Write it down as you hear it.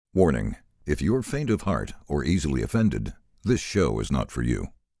Warning, if you're faint of heart or easily offended, this show is not for you.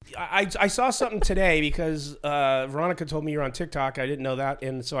 I saw something today because Veronica told me you're on TikTok. I didn't know that.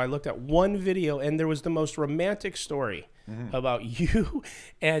 And so I looked at one video, and there was the most romantic story about you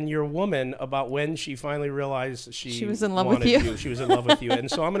and your woman about when she finally realized she was in love with you. She was in love with you.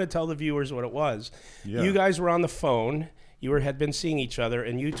 And so I'm going to tell the viewers what it was. Yeah. You guys were on the phone. You had been seeing each other,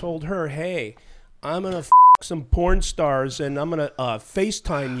 and you told her, hey, I'm going to some porn stars, and I'm going to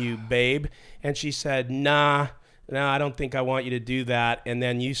FaceTime you, babe. And she said, nah, I don't think I want you to do that. And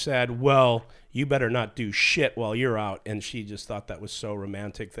then you said, well, you better not do shit while you're out. And she just thought that was so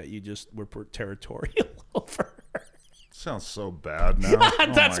romantic that you just were territorial over her. Sounds so bad now.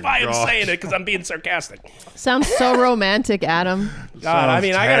 That's why I'm saying it, because I'm being sarcastic. Sounds so romantic, Adam. God, I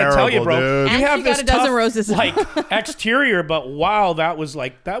mean, terrible, I gotta tell you, bro. Dude. You and have this got a dozen tough, roses. like exterior, but wow, that was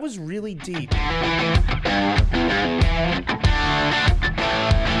really deep.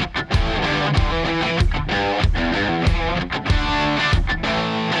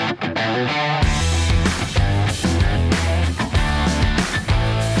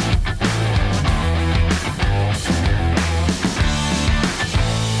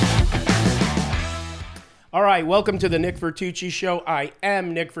 All right, welcome to the Nick Vertucci Show. I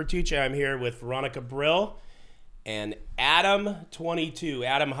am Nick Vertucci. I'm here with Veronica Brill and ADAM22.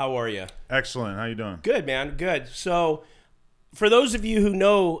 Adam, how are you? Excellent. How you doing? Good, man. Good. So, for those of you who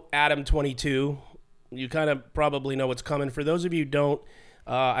know ADAM22, you kind of probably know what's coming. For those of you who don't,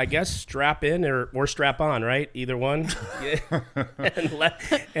 I guess strap in or strap on, right? Either one.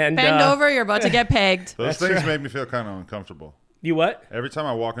 and Bend over. You're about to get pegged. Those things make me feel kind of uncomfortable. You what? Every time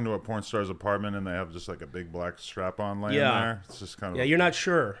I walk into a porn star's apartment and they have just like a big black strap-on laying there, it's just kind of... Yeah, you're not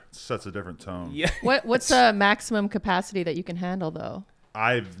sure. It sets a different tone. Yeah. What's the maximum capacity that you can handle, though?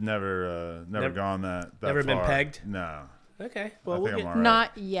 I've never gone that Never far. Been pegged? No. Okay. Well, I think I'm all right.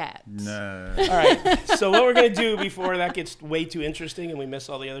 Not yet. No. All right. So what we're going to do before that gets way too interesting and we miss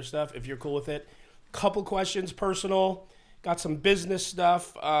all the other stuff, if you're cool with it, couple questions, personal, got some business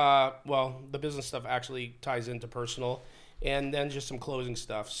stuff. Well, the business stuff actually ties into personal. And then just some closing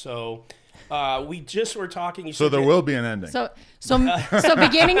stuff. So we just were talking. So there will be an ending. So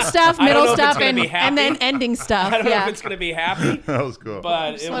beginning stuff, middle stuff, and then ending stuff. I don't know if it's going to be happy. That was cool. But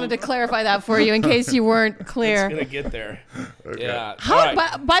I just wanted to clarify that for you in case you weren't clear. It's going to get there. Okay. Yeah.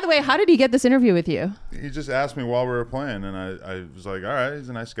 By the way, how did he get this interview with you? He just asked me while we were playing, and I was like, all right, he's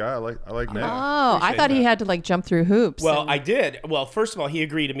a nice guy. I like Nick. Oh, I thought he had to like jump through hoops. Well, I did. Well, first of all, he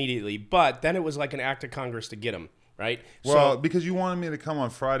agreed immediately. But then it was like an act of Congress to get him. Right? Well, because you wanted me to come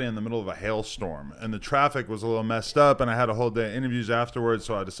on Friday in the middle of a hailstorm, and the traffic was a little messed up, and I had a whole day of interviews afterwards,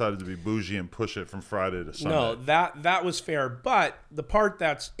 so I decided to be bougie and push it from Friday to Sunday. No, that was fair. But the part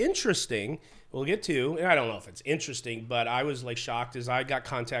that's interesting, we'll get to, and I don't know if it's interesting, but I was like shocked as I got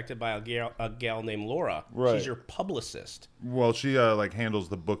contacted by a gal named Laura. Right. She's your publicist. Well, she like handles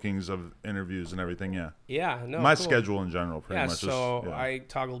the bookings of interviews and everything. Yeah. Yeah. No. My cool. schedule in general, pretty much. So I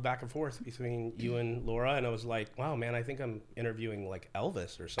toggled back and forth between you and Laura, and I was like, wow, man, I think I'm interviewing like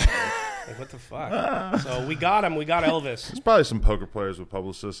Elvis or something. Like, what the fuck? So we got him. We got Elvis. There's probably some poker players with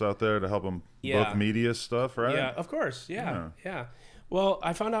publicists out there to help them book media stuff, right? Yeah, of course. Yeah. Well,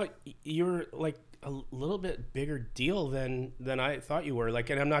 I found out you're like a little bit bigger deal than I thought you were. Like,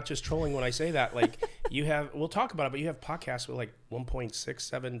 and I'm not just trolling when I say that. Like, you have, we'll talk about it, but you have podcasts with like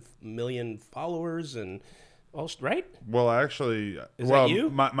 1.67 million followers and right? Well, actually, that you?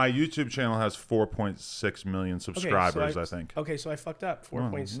 My YouTube channel has 4.6 million subscribers, I think. Okay, so I fucked up.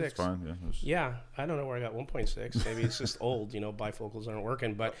 4.6. That's fine. Yeah, I don't know where I got 1.6. Maybe it's just old. Bifocals aren't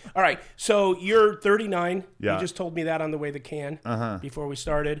working. But all right, so you're 39. Yeah. You just told me that on the way to the can before we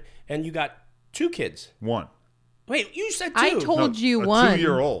started, and you got 2 kids. 1. Wait, you said 2. I told you a 1.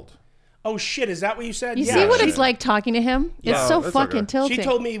 2-year-old. Oh shit, is that what you said? You see what it's like talking to him? Yeah. It's so That's fucking okay. tilting. She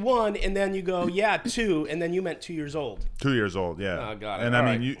told me 1, and then you go, 2, and then you meant 2 years old. 2 years old, yeah. Oh, got it. And All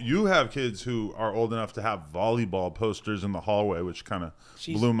I mean, you have kids who are old enough to have volleyball posters in the hallway, which kind of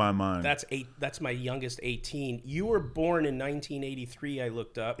blew my mind. That's my youngest, 18. You were born in 1983. I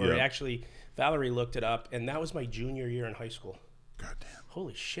looked up, or actually, Valerie looked it up, and that was my junior year in high school. Goddamn.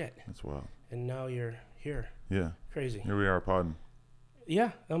 Holy shit. That's wild. And now you're here. Yeah. Crazy. Here we are, podding.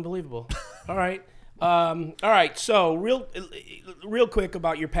 Yeah, unbelievable. All right. All right. So real quick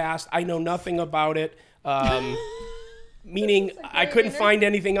about your past. I know nothing about it. Meaning I couldn't find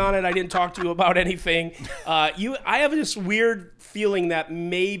anything on it. I didn't talk to you about anything. I have this weird feeling that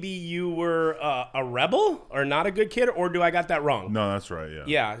maybe you were a rebel or not a good kid, or do I got that wrong? No, that's right. Yeah.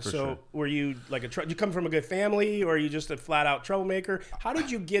 Yeah. For So sure. were you like did you come from a good family, or are you just a flat out troublemaker? How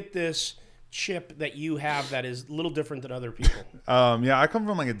did you get this chip that you have that is a little different than other people? Yeah, I come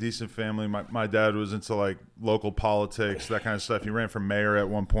from like a decent family. My dad was into like local politics, that kind of stuff. He ran for mayor at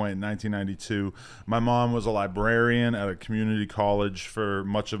one point in 1992. My mom was a librarian at a community college for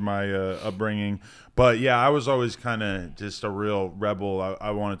much of my upbringing. But yeah, I was always kind of just a real rebel.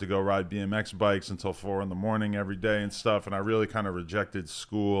 I wanted to go ride BMX bikes until 4 a.m. every day and stuff. And I really kind of rejected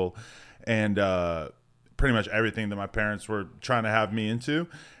school and pretty much everything that my parents were trying to have me into.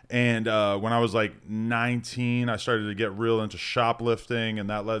 And when I was like 19, I started to get real into shoplifting, and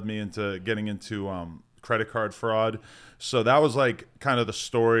that led me into getting into credit card fraud. So that was like kind of the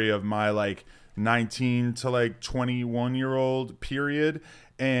story of my like 19 to like 21-year-old period.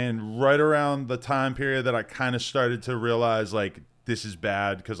 And right around the time period that I kind of started to realize like this is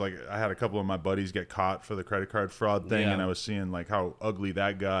bad, because like I had a couple of my buddies get caught for the credit card fraud thing, and I was seeing like how ugly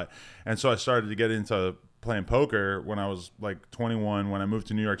that got. And so I started to get into playing poker when I was like 21, when I moved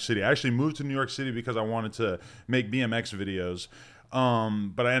to New York City. I actually moved to New York City because I wanted to make BMX videos.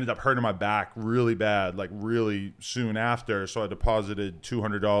 But I ended up hurting my back really bad, like really soon after. So I deposited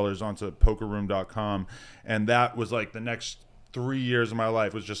 $200 onto pokerroom.com. And that was like the next 3 years of my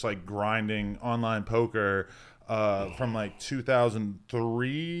life was just like grinding online poker from like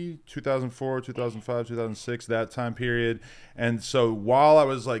 2003, 2004, 2005, 2006, that time period. And so while I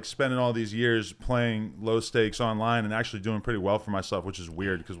was like spending all these years playing low stakes online and actually doing pretty well for myself, which is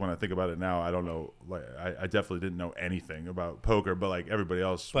weird because when I think about it now, I don't know, like I definitely didn't know anything about poker, but like everybody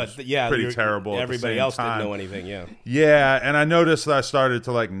else was pretty terrible. Everybody else didn't know anything, Yeah, and I noticed that I started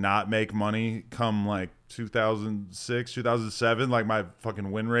to like not make money come like 2006, 2007, like my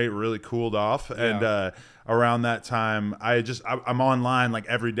fucking win rate really cooled off. And around that time, I'm online like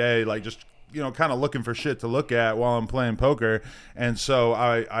every day, like just, you know, kind of looking for shit to look at while I'm playing poker. And so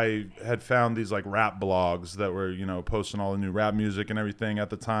I had found these like rap blogs that were, you know, posting all the new rap music and everything at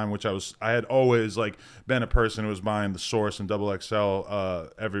the time, which I had always like been a person who was buying The Source and XXL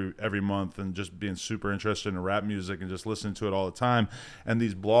every month and just being super interested in rap music and just listening to it all the time. And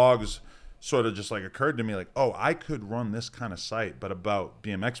these blogs sort of just like occurred to me like, oh, I could run this kind of site, but about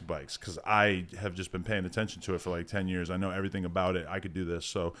BMX bikes, because I have just been paying attention to it for like 10 years. I know everything about it. I could do this.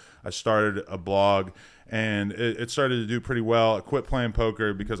 So I started a blog, and it started to do pretty well. I quit playing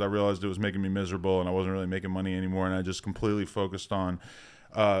poker because I realized it was making me miserable and I wasn't really making money anymore. And I just completely focused on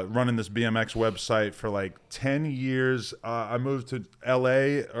running this BMX website for like 10 years. I moved to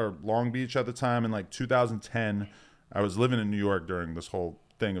LA or Long Beach at the time in like 2010. I was living in New York during this whole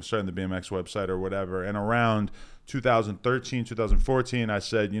thing of starting the BMX website or whatever. And around 2013, 2014, I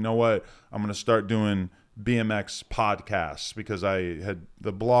said, you know what? I'm going to start doing BMX podcasts, because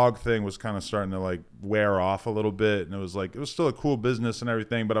the blog thing was kind of starting to like wear off a little bit. And it was still a cool business and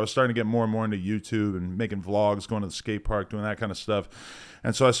everything, but I was starting to get more and more into YouTube and making vlogs, going to the skate park, doing that kind of stuff.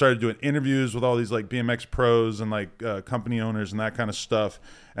 And so I started doing interviews with all these like BMX pros and like company owners and that kind of stuff.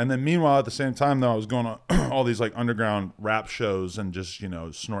 And then meanwhile, at the same time though, I was going on all these like underground rap shows and just, you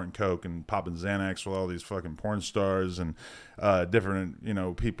know, snorting coke and popping Xanax with all these fucking porn stars and different, you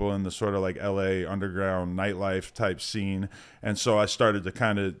know, people in the sort of like LA underground nightlife type scene. And so I started to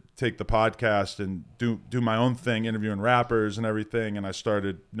kind of take the podcast and do my own thing, interviewing rappers and everything. And I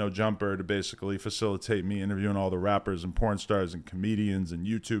started No Jumper to basically facilitate me interviewing all the rappers and porn stars and comedians and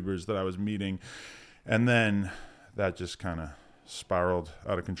YouTubers that I was meeting. And then that just kind of spiraled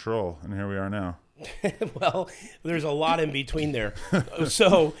out of control, and here we are now. Well, there's a lot in between there.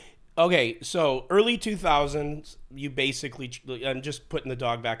 So early 2000s, you basically, I'm just putting the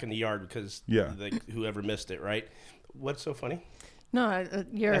dog back in the yard because whoever missed it, right? What's so funny? No,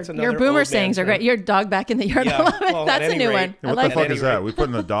 your boomer sayings are great. Your dog back in the yard. Yeah, I love it. well, That's a new one. Yeah, what the fuck is that? We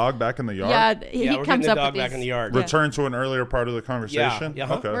putting the dog back in the yard? Yeah, he we're comes getting the up dog with back in the yard. Return to an earlier part of the conversation? Yeah.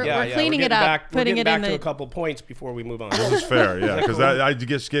 Okay. We're cleaning it up, putting it in back to a couple points before we move on. That's fair, yeah, because I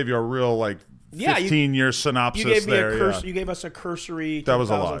just gave you a real like 15-year synopsis. You gave me there. You gave us a cursory. That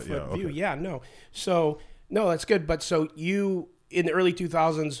was a lot. View. Okay. Yeah, no. So no, that's good. But so you in the early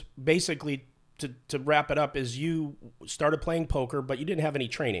 2000s, basically. To wrap it up, is you started playing poker, but you didn't have any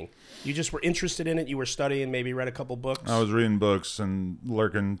training. You just were interested in it. You were studying, maybe read a couple books. I was reading books and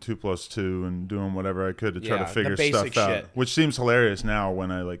lurking 2+2 and doing whatever I could to try to figure stuff out. Shit. Which seems hilarious now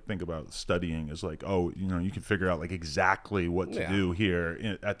when I like think about studying. Is like, oh, you know, you can figure out like exactly what to do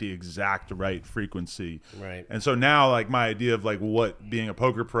here at the exact right frequency. Right. And so now, like my idea of like what being a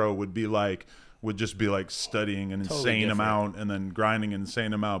poker pro would be like. Would just be like studying an insane amount and then grinding an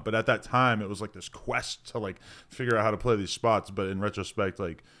insane amount. But at that time, it was like this quest to like figure out how to play these spots. But in retrospect,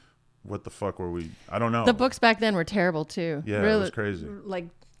 like, what the fuck were we? I don't know. The books back then were terrible too. Yeah, really, it was crazy. Like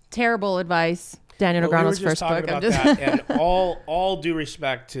terrible advice. Daniel Negreanu's first book. About that, and all due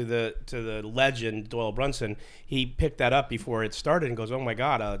respect to the legend Doyle Brunson, he picked that up before it started and goes, "Oh my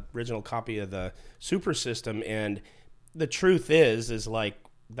God, a original copy of the Super System." And the truth is like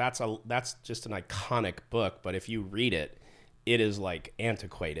that's just an iconic book, but if you read it, it is like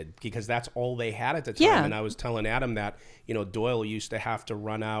antiquated because that's all they had at the time. Yeah. And I was telling Adam that, Doyle used to have to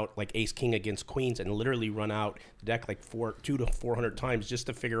run out like ace king against queens and literally run out the deck like 200 to 400 times just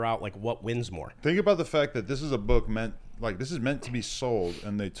to figure out like what wins more. Think about the fact that this is a book meant to be sold,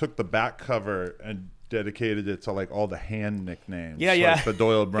 and they took the back cover and dedicated it to like all the hand nicknames. Like the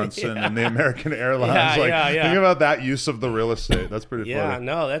Doyle Brunson and the American Airlines. Think about that use of the real estate. That's pretty funny. Yeah,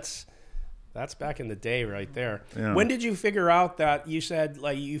 no, that's back in the day right there. Yeah. When did you figure out that you said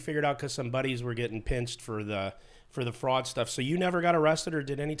like you figured out because some buddies were getting pinched for the fraud stuff? So you never got arrested or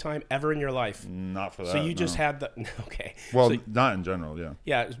did any time ever in your life? Not for that. So you just had the okay. Well, so, not in general, yeah.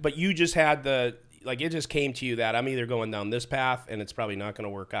 Yeah, but you just had it just came to you that I'm either going down this path and it's probably not going to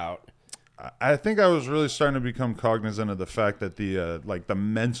work out. I think I was really starting to become cognizant of the fact that the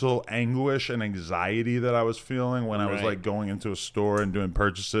mental anguish and anxiety that I was feeling when I was like going into a store and doing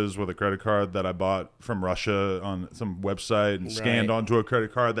purchases with a credit card that I bought from Russia on some website and scanned onto a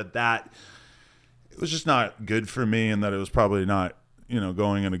credit card, that it was just not good for me, and that it was probably not,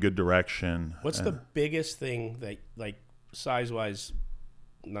 going in a good direction. What's the biggest thing that like size-wise,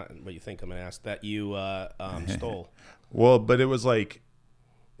 not what you think I'm going to ask, that you stole? Well, but it was like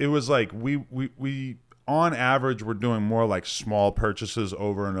we on average we're doing more like small purchases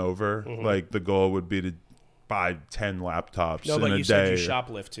over and over. Mm-hmm. Like the goal would be to buy 10 laptops in a day. No, but you said you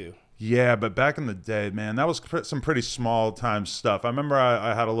shoplift too. Yeah, but back in the day, man, that was some pretty small time stuff. I remember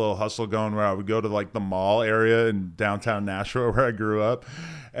I had a little hustle going where I would go to like the mall area in downtown Nashville where I grew up,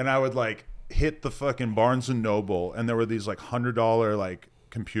 and I would like hit the fucking Barnes and Noble, and there were these like $100 like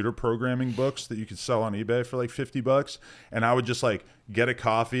computer programming books that you could sell on eBay for like $50, and I would just like get a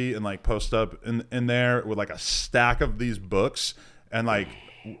coffee and like post up in there with like a stack of these books and like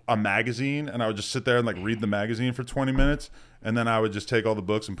a magazine, and I would just sit there and like read the magazine for 20 minutes, and then I would just take all the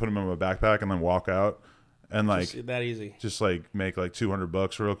books and put them in my backpack and then walk out and like just that easy, just like make like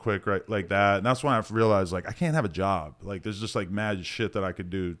 $200 real quick, right? Like that. And that's when I realized like I can't have a job. Like there's just like mad shit that I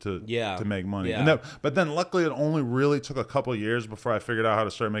could do to make money. Yeah. And but then luckily it only really took a couple of years before I figured out how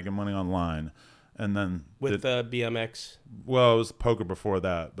to start making money online. And then with the BMX. Well, it was poker before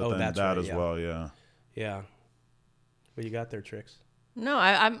that, but then that right, as well. Yeah. Yeah. What you got there, Trix? No,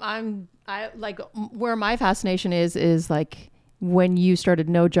 I like where my fascination is like when you started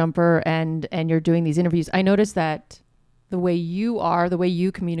No Jumper and you're doing these interviews. I noticed that the way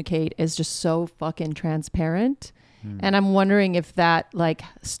you communicate is just so fucking transparent. And I'm wondering if that like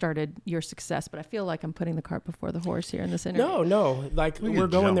started your success, but I feel like I'm putting the cart before the horse here in this interview. No, like we're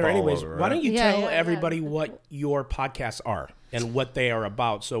going there anyways. Why don't you tell everybody what your podcasts are and what they are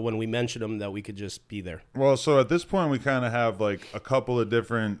about, so when we mention them that we could just be there. Well, so at this point we kind of have like a couple of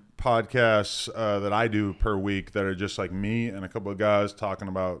different podcasts that I do per week that are just like me and a couple of guys talking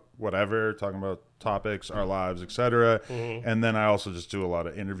about whatever, talking about topics, our lives, etc. And then I also just do a lot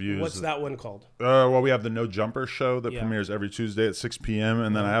of interviews. What's that one called? Well, we have the No Jumper show that premieres every Tuesday at 6 p.m.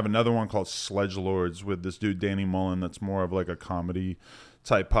 And then I have another one called Sledge Lords with this dude Danny Mullen that's more of like a comedy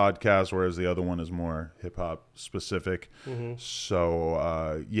type podcast, whereas the other one is more hip hop specific. So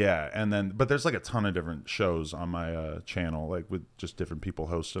and then but there's like a ton of different shows on my channel, like with just different people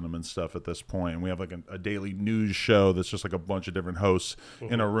hosting them and stuff at this point. And we have like a daily news show that's just like a bunch of different hosts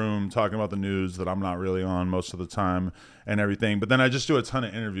in a room talking about the news that I'm not really on most of the time and everything. But then I just do a ton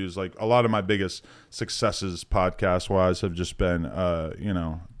of interviews. Like a lot of my biggest successes podcast wise have just been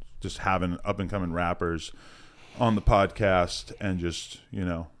just having up and coming rappers on the podcast and just,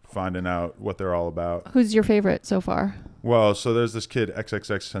 finding out what they're all about. Who's your favorite so far? Well, so there's this kid,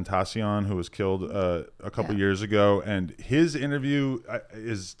 XXXTentacion, who was killed a couple years ago. And his interview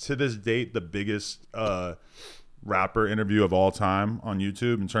is, to this date, the biggest rapper interview of all time on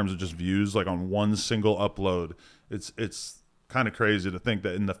YouTube in terms of just views, like on one single upload. It's kind of crazy to think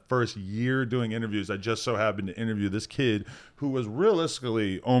that in the first year doing interviews, I just so happened to interview this kid who was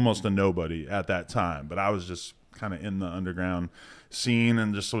realistically almost a nobody at that time. But I was just kind of in the underground scene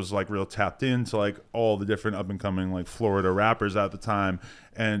and just was like real tapped into like all the different up and coming like Florida rappers at the time.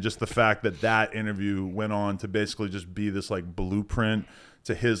 And just the fact that interview went on to basically just be this like blueprint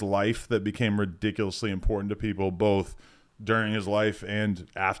to his life that became ridiculously important to people both during his life and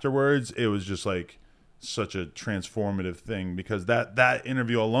afterwards. It was just like such a transformative thing, because that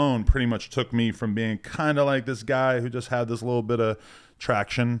interview alone pretty much took me from being kind of like this guy who just had this little bit of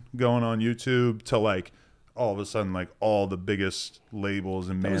traction going on YouTube to like all of a sudden, like all the biggest labels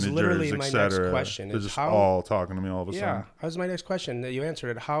and That was managers, literally my next etc. question, They're is just how- all talking to me all of a Yeah, sudden. that was my next question. That you answered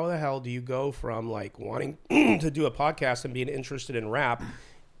it. How the hell do you go from like wanting to do a podcast and being interested in rap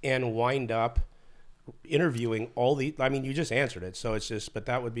and wind up interviewing all the? I mean, you just answered it, so it's just. But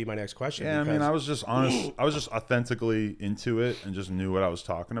that would be my next question. Yeah, I mean, because- I was just honest. I was just authentically into it and just knew what I was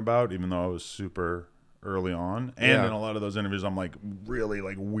talking about, even though I was super early on. And Yeah. in a lot of those interviews, I'm like really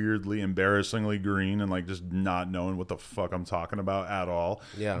like weirdly, embarrassingly green and like just not knowing what the fuck I'm talking about at all.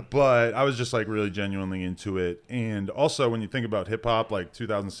 Yeah. But I was just like really genuinely into it. And also when you think about hip hop, like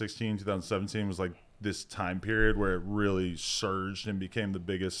 2016, 2017 was like this time period where it really surged and became the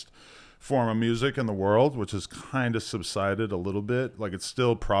biggest form of music in the world, which has kind of subsided a little bit. Like it's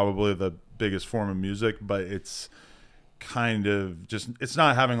still probably the biggest form of music, but it's kind of just, it's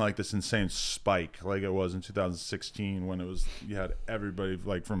not having like this insane spike like it was in 2016 when it was, you had everybody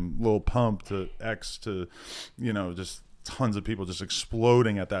like from Lil Pump to X to, you know, just tons of people just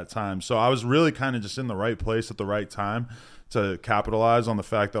exploding at that time. So I was really kind of just in the right place at the right time to capitalize on the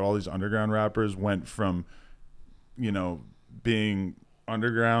fact that all these underground rappers went from, you know, being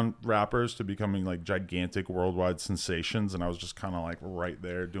underground rappers to becoming like gigantic worldwide sensations, and I was just kind of like right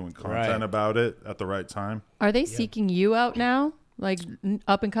there doing content about it at the right time. Are they seeking you out now, like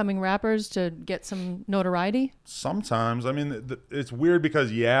up and coming rappers, to get some notoriety? Sometimes, I mean, it's weird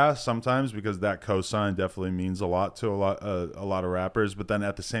because sometimes because that cosign definitely means a lot to a lot of rappers, but then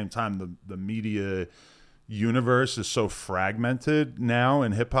at the same time, the media universe is so fragmented now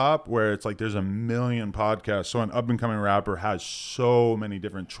in hip hop where it's like there's a million podcasts. So an up and coming rapper has so many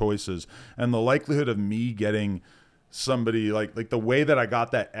different choices, and the likelihood of me getting somebody like the way that I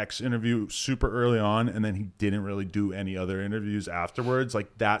got that X interview super early on and then he didn't really do any other interviews afterwards,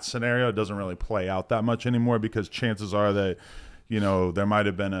 like that scenario doesn't really play out that much anymore, because chances are that, you know, there might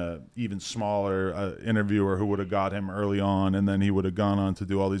have been a even smaller interviewer who would have got him early on, and then he would have gone on to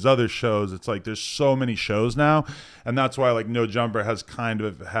do all these other shows. It's like there's so many shows now, and that's why like No Jumper has kind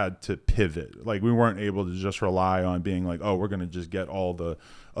of had to pivot. Like we weren't able to just rely on being like, oh, we're going to just get all the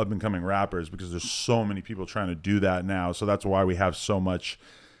up and coming rappers, because there's so many people trying to do that now. So that's why we have so much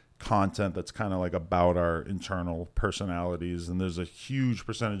content that's kind of like about our internal personalities, and there's a huge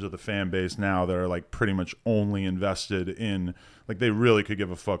percentage of the fan base now that are like pretty much only invested in, like, they really could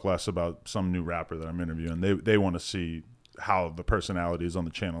give a fuck less about some new rapper that I'm interviewing. They want to see how the personalities on the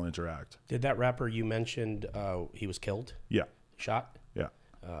channel interact. Did that rapper you mentioned, he was killed? Yeah. Shot? Yeah.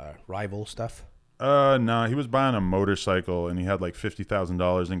 Rival stuff? No, he was buying a motorcycle and he had like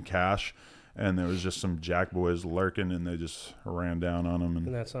 $50,000 in cash, and there was just some jack boys lurking, and they just ran down on him. Isn't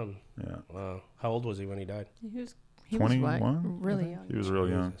And that something? yeah, Wow. How old was he when he died? He was 21? really young. he was real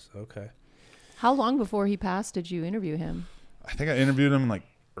young. Jesus. Okay. How long before he passed did you interview him? I think I interviewed him like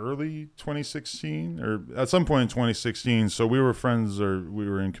early 2016 or at some point in 2016. So we were friends, or we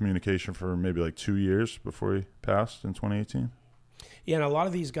were in communication for maybe like 2 years before he passed in 2018. Yeah, and a lot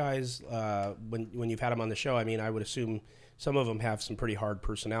of these guys, when you've had them on the show, I mean, I would assume some of them have some pretty hard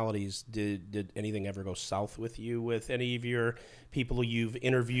personalities. Did anything ever go south with you with any of your people you've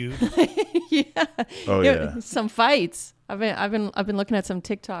interviewed? Yeah. Oh, yeah. Some fights. I've been looking at some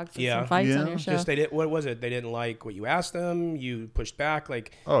TikToks of some fights on Yeah. your show. Just what was it? They didn't like what you asked them. You pushed back.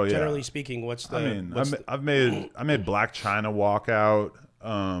 Like, Oh, yeah. generally speaking, what's the? I mean, what's I made Black China walk out.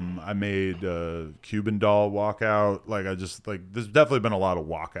 I made Cuban Doll walk out. Like, I just like, there's definitely been a lot of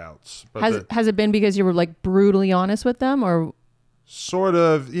walkouts. But has it been because you were like brutally honest with them, or? sort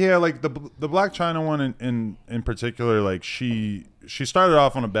of, yeah. Like the Black China one in particular, like she started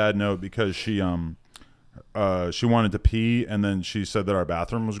off on a bad note because she wanted to pee, and then she said that our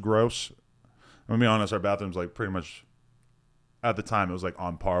bathroom was gross. I'm gonna be honest, our bathroom's like pretty much, at the time, it was like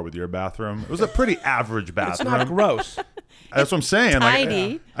on par with your bathroom. It was a pretty average bathroom. It's not gross. That's what I'm saying.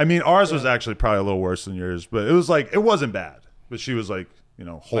 Tiny. Like, I mean, ours was actually probably a little worse than yours, but it was like, it wasn't bad. But she was like, you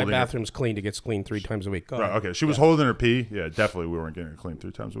know, My holding bathroom's clean. It gets cleaned 3 times a week. Go Right, ahead. okay. She was holding her pee. Yeah, definitely we weren't getting it cleaned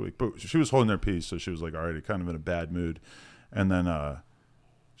 3 times a week. But she was holding her pee, so she was like already kind of in a bad mood. And then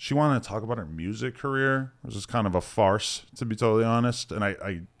she wanted to talk about her music career. It was just kind of a farce, to be totally honest.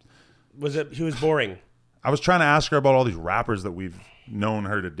 And He was boring. I was trying to ask her about all these rappers that we've known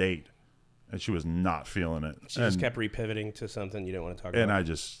her to date, and she was not feeling it. She just kept repivoting to something you didn't want to talk about. And I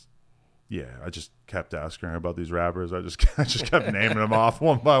just kept asking her about these rappers. I just kept naming them off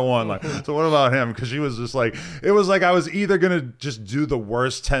one by one. Like, so what about him? Because she was just like, it was like I was either gonna just do the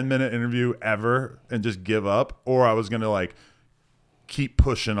worst 10-minute interview ever and just give up, or I was gonna like keep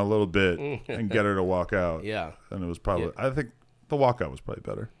pushing a little bit and get her to walk out. Yeah. And it was probably, I think the walkout was probably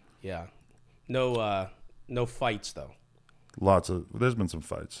better. Yeah. No fights though. There's been some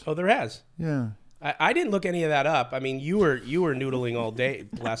fights. Oh, there has. Yeah. I didn't look any of that up. I mean, you were noodling all day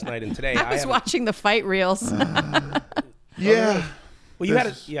last night and today. I was watching the fight reels. Yeah. Well, you had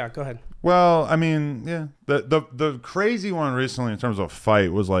it. Yeah, go ahead. Well, I mean, yeah. The crazy one recently in terms of a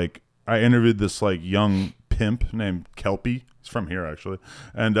fight was like I interviewed this like young pimp named Kelpie. He's from here actually,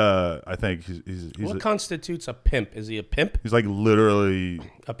 and I think he's what constitutes a pimp? Is he a pimp? He's like literally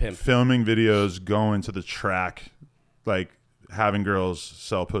a pimp, filming videos, going to the track, like having girls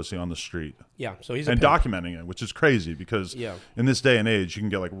sell pussy on the street. Yeah, so he's a and pimp. Documenting it, which is crazy because in this day and age, you can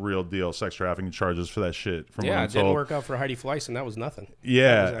get like real deal sex trafficking charges for that shit. From it didn't work out for Heidi Fleiss, and that was nothing.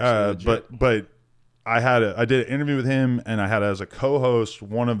 Yeah, but I did an interview with him, and I had as a co-host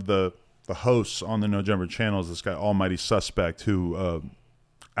one of the hosts on the No Jumper channel is this guy Almighty Suspect who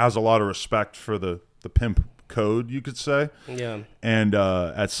has a lot of respect for the pimp code, you could say. Yeah. And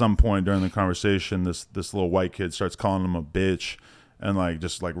at some point during the conversation, this little white kid starts calling him a bitch and like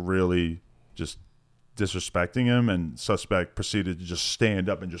just like really just disrespecting him, and Suspect proceeded to just stand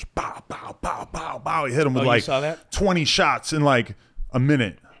up and just bow, bow, bow, bow, bow. He hit him with like 20 shots in like a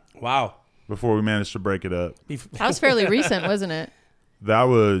minute. Wow. Before we managed to break it up. That was fairly recent, wasn't it? That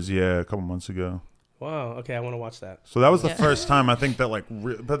was, a couple months ago. Wow. Okay, I want to watch that. So that was the first time I think that like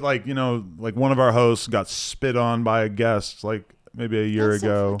one of our hosts got spit on by a guest like maybe a year That's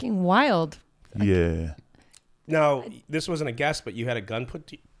ago. So fucking wild. Yeah. Now, this wasn't a guest, but you had a gun put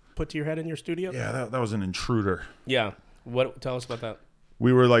to your head in your studio? Yeah, that was an intruder. Yeah. Tell us about that.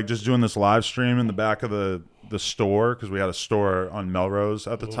 We were like just doing this live stream in the back of the store because we had a store on Melrose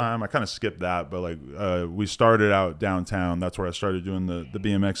at the time. I kind of skipped that, but like we started out downtown. That's where I started doing the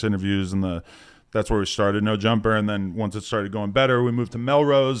BMX interviews, and that's where we started No Jumper. And then once it started going better, we moved to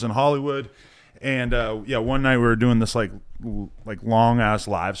Melrose and Hollywood. And one night we were doing this like long ass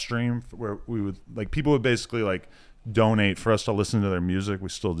live stream where we would like people would basically like donate for us to listen to their music. We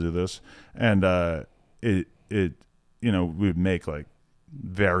still do this, and we would make like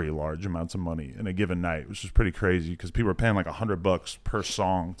very large amounts of money in a given night, which is pretty crazy because people were paying like $100 per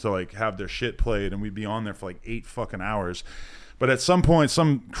song to like have their shit played, and we'd be on there for like 8 fucking hours. But at some point,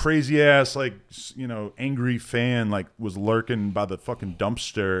 some crazy ass like angry fan like was lurking by the fucking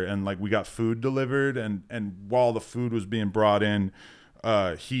dumpster, and like we got food delivered, and while the food was being brought in,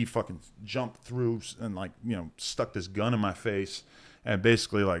 he fucking jumped through and like stuck this gun in my face and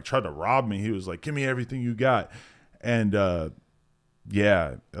basically like tried to rob me. He was like, "Give me everything you got," and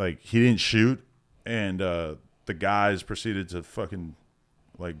like he didn't shoot, and the guys proceeded to fucking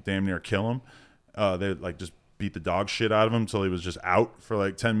like damn near kill him. They like just beat the dog shit out of him till he was just out for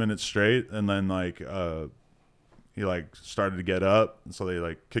like 10 minutes straight, and then like he like started to get up, and so they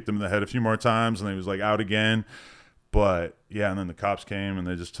like kicked him in the head a few more times, and he was like out again. But and then the cops came and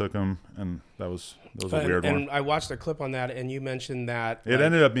they just took him, and that was a weird one. And I watched a clip on that, and you mentioned that it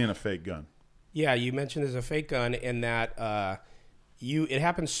ended up being a fake gun. Yeah, you mentioned it's a fake gun, and that it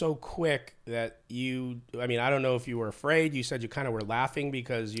happened so quick that I don't know if you were afraid. You said you kind of were laughing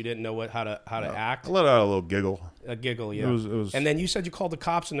because you didn't know how to act. I let out a little giggle. A giggle, yeah. It was, and then you said you called the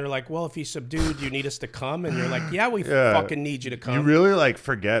cops, and they're like, "Well, if he's subdued, you need us to come." And you're like, "Yeah, we fucking need you to come." You really like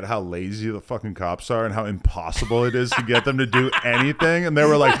forget how lazy the fucking cops are and how impossible it is to get them to do anything. And they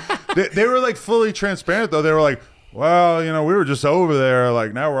were like, they were like fully transparent though. They were like, "Well, we were just over there.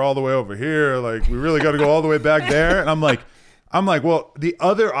 Like now we're all the way over here. Like we really got to go all the way back there." And I'm like, well, the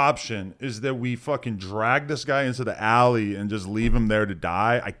other option is that we fucking drag this guy into the alley and just leave him there to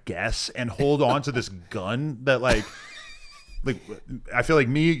die, I guess, and hold on to this gun that like I feel like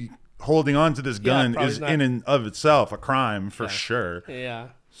me holding on to this gun is in and of itself a crime for sure. Yeah.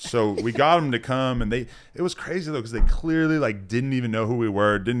 So we got them to come, and it was crazy though because they clearly like didn't even know who we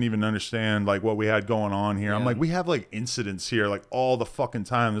were, didn't even understand like what we had going on here. Yeah. I'm like, we have like incidents here like all the fucking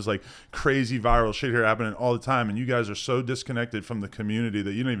time. There's like crazy viral shit here happening all the time, and you guys are so disconnected from the community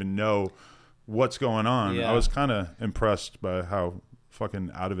that you don't even know what's going on. Yeah. I was kind of impressed by how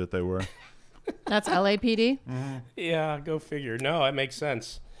fucking out of it they were. That's LAPD? Mm-hmm. Yeah, go figure. No, it makes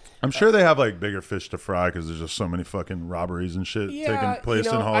sense. I'm sure they have like bigger fish to fry because there's just so many fucking robberies and shit taking place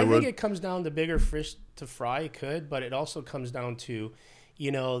in Hollywood. I think it comes down to bigger fish to fry. It could, but it also comes down to,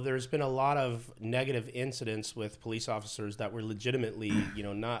 there's been a lot of negative incidents with police officers that were legitimately,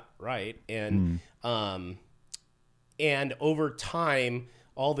 not right, and and over time,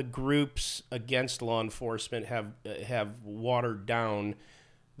 all the groups against law enforcement have watered down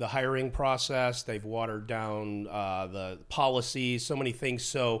the hiring process. They've watered down the policies, so many things.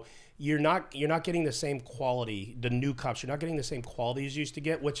 So you're not getting the same quality. The new cops, you're not getting the same quality as you used to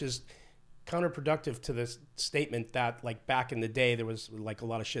get, which is counterproductive to this statement that like back in the day there was like a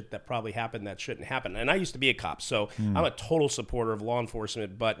lot of shit that probably happened that shouldn't happen. And I used to be a cop, so I'm a total supporter of law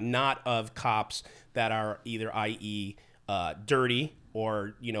enforcement, but not of cops that are either i.e. Dirty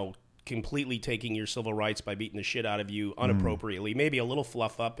or, you know, completely taking your civil rights by beating the shit out of you unappropriately. Maybe a little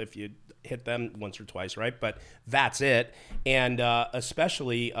fluff up if you hit them once or twice, right? But that's it. And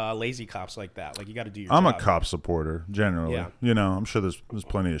especially lazy cops like that. Like, you got to do your I'm job. a cop supporter, generally. Yeah. You know, I'm sure there's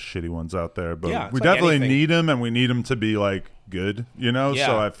plenty of shitty ones out there, but Yeah, we like definitely anything. need them, and we need them to be, like, good, you know? Yeah.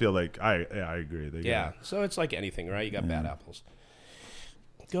 So I feel like I agree. So it's like anything, right? You got bad apples.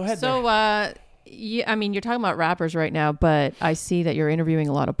 Go ahead. So, yeah, I mean, you're talking about rappers right now, but I see that you're interviewing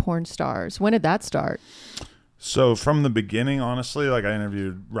a lot of porn stars. When did that start? So from the beginning, honestly, like I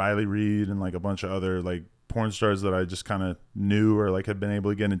interviewed Riley Reid and like a bunch of other like porn stars that I just kind of knew or like had been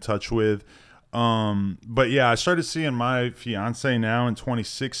able to get in touch with. But yeah, I started seeing my fiance now in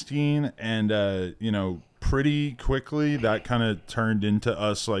 2016, and you know, pretty quickly that kind of turned into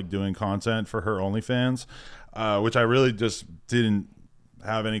us like doing content for her OnlyFans, which I really just didn't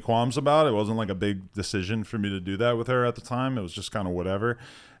have any qualms about. It wasn't like a big decision for me to do that with her at the time. It was just kind of whatever.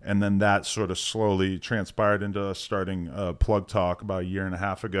 And then that sort of slowly transpired into us starting Plug Talk about a year and a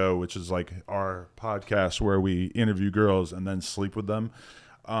half ago, which is like our podcast where we interview girls and then sleep with them.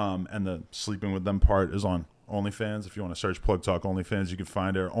 And the sleeping with them part is on OnlyFans. If you want to search Plug Talk OnlyFans, you can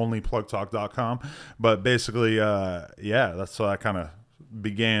find it, or onlyplugtalk.com. But basically, yeah, that's how I kind of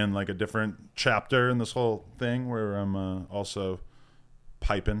began like a different chapter in this whole thing where I'm also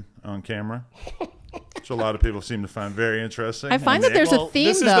piping on camera, which a lot of people seem to find very interesting. I find that there's a theme,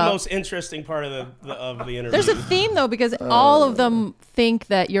 this is though. the most interesting part of the interview. There's a theme, though, because all of them think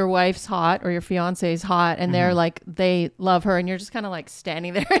that your wife's hot or your fiance's hot, and they're like, they love her, and you're just kind of like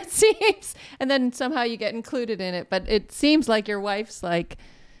standing there, it seems, and then somehow you get included in it. But it seems like your wife's like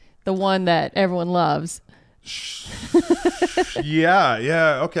the one that everyone loves.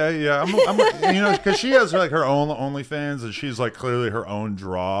 Yeah, okay, yeah. I'm you know, because she has like her own OnlyFans, and she's like clearly her own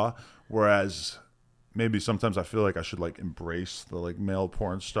draw. Whereas maybe sometimes I feel like I should like embrace the like male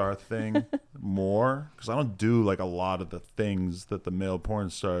porn star thing more, because I don't do like a lot of the things that the male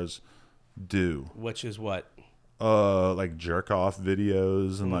porn stars do. Which is what? Like jerk off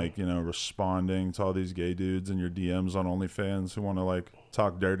videos and like, you know, responding to all these gay dudes in your DMs on OnlyFans who want to like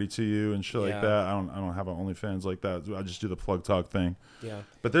talk dirty to you and shit like that. I don't have an OnlyFans like that. I just do the Plug Talk thing. Yeah.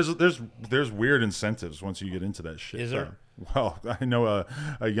 But there's weird incentives once you get into that shit. Is there? Well, I know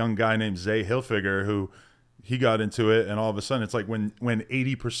a young guy named Zay Hilfiger who he got into it, and all of a sudden it's like when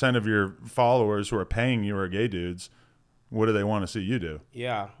 80% of your followers who are paying you are gay dudes, what do they want to see you do?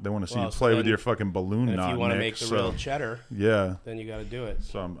 Yeah. They want to see you play with your fucking balloon knot. If you want to make the real cheddar, then you got to do it.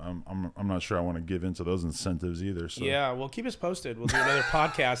 So I'm not sure I want to give into those incentives either. So. Yeah, well, keep us posted. We'll do another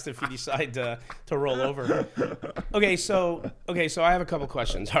podcast if you decide to roll over. Okay, so I have a couple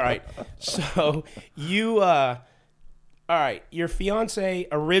questions. All right. So you all right, your fiance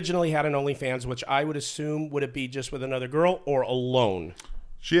originally had an OnlyFans, which I would assume, would it be just with another girl or alone?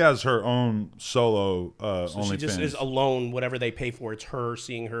 She has her own solo OnlyFans. She just is alone. Whatever they pay for, it's her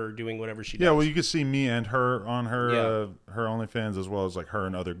seeing her doing whatever she does. Yeah, well, you can see me and her on her her OnlyFans, as well as like her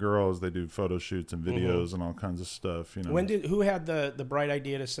and other girls. They do photo shoots and videos and all kinds of stuff. You know, who had the bright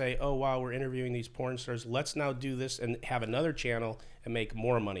idea to say, "Oh wow, we're interviewing these porn stars. Let's now do this and have another channel and make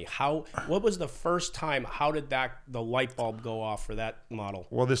more money"? What was the first time? How did the light bulb go off for that model?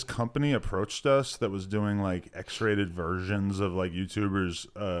 Well, this company approached us that was doing like X-rated versions of like YouTubers'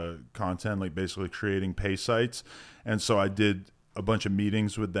 content, like basically creating pay sites. And so I did a bunch of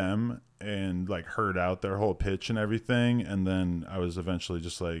meetings with them and like heard out their whole pitch and everything. And then I was eventually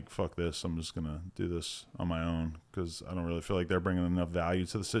just like, fuck this. I'm just going to do this on my own because I don't really feel like they're bringing enough value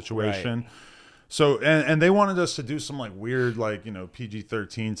to the situation. Right. So, and they wanted us to do some like weird, like, you know,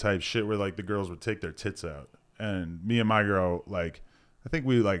 PG-13 type shit where like the girls would take their tits out. And me and my girl, like, I think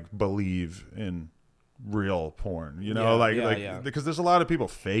we like believe in real porn, you know, because there's a lot of people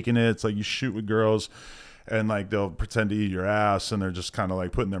faking it. It's like you shoot with girls and like they'll pretend to eat your ass and they're just kind of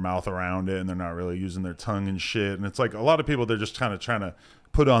like putting their mouth around it and they're not really using their tongue and shit. And it's like a lot of people, they're just kind of trying to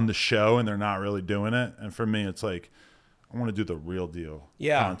put on the show and they're not really doing it. And for me, it's like, I want to do the real deal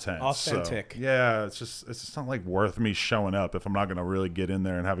content. Authentic. So, it's just not like worth me showing up if I'm not going to really get in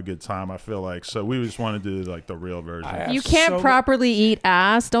there and have a good time, I feel like. So we just want to do like the real version. You can't properly eat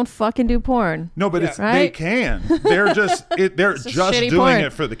ass. Don't fucking do porn. No, but they can. They're just they're just doing porn.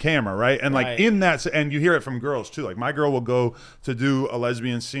 It for the camera, right? And like in that, and you hear it from girls too. Like my girl will go to do a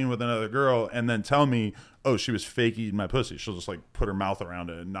lesbian scene with another girl and then tell me, oh, she was fake eating my pussy. She'll just like put her mouth around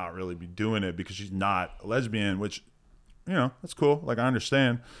it and not really be doing it because she's not a lesbian, which, you know, that's cool. Like, I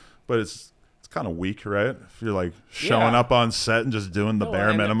understand. but it's kind of weak, right? If you're like showing up on set and just doing the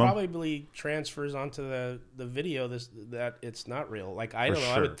bare minimum. It probably transfers onto the video that it's not real. Like, I don't know.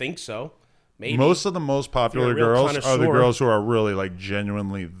 Sure. I would think so. Maybe. Most of the most popular girls are the girls who are really like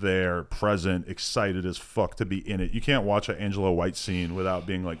genuinely there, present, excited as fuck to be in it. You can't watch an Angela White scene without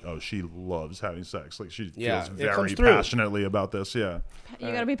being like, oh, she loves having sex. Like, she feels very passionately about this. Yeah.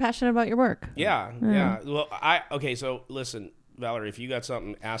 You got to be passionate about your work. Yeah. Well, okay. So listen, Valerie, if you got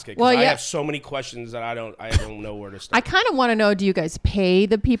something, ask it. Well, I have so many questions that I don't know where to start. I kind of want to know, do you guys pay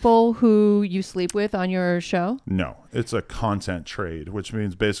the people who you sleep with on your show? No, it's a content trade, which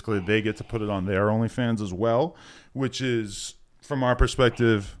means basically they get to put it on their OnlyFans as well, which is, from our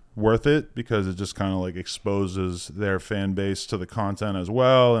perspective, worth it because it just kind of like exposes their fan base to the content as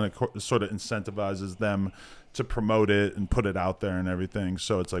well, and it sort of incentivizes them to promote it and put it out there and everything.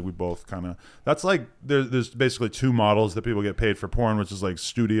 So it's like we both kind of, that's like there's basically two models that people get paid for porn, which is like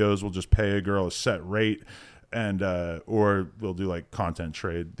studios will just pay a girl a set rate, and or we'll do like content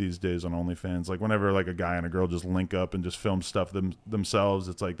trade these days on OnlyFans. Like whenever like a guy and a girl just link up and just film stuff themselves,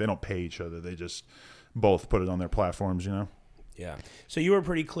 it's like they don't pay each other, they just both put it on their platforms, you know. Yeah. So you were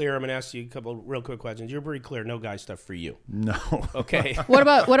pretty clear. I'm going to ask you a couple real quick questions. You were pretty clear. No guy stuff for you. No. Okay. What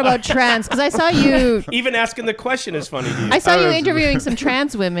about trans? Because I saw you. Even asking the question is funny to you. I saw you interviewing some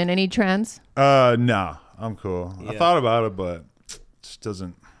trans women. Any trans? No. I'm cool. Yeah. I thought about it, but it just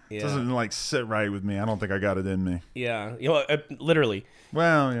doesn't like sit right with me. I don't think I got it in me. Yeah. You know, literally.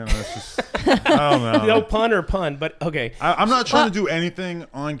 Well, you know, it's just, I don't know. No pun, but okay. I'm not trying to do anything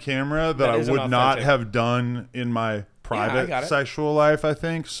on camera that I would not have done in my private sexual life, I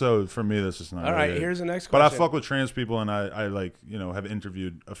think. So for me, this is not all right. really Here's the next question. But I fuck with trans people, and I like, you know, have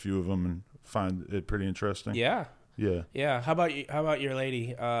interviewed a few of them and find it pretty interesting. Yeah. Yeah. How about your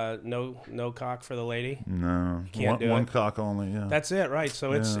lady? No cock for the lady? No. Can't do one it? cock only, yeah. That's it, right?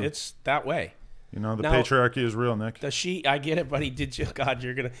 So it's that way. You know, the patriarchy is real, Nick. I get it, buddy.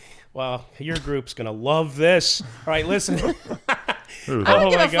 Your group's going to love this. All right, listen. I don't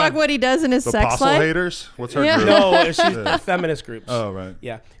give a fuck what he does in his sex life. Haters? What's her group? No, she's a feminist group. Oh, right.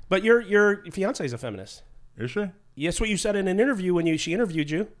 Yeah. But your fiance is a feminist. Is she? Yes, what you said in an interview when she interviewed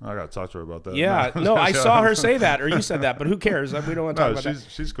you. I got to talk to her about that. Yeah. No, I saw her say that, or you said that, but who cares? We don't want to talk about that.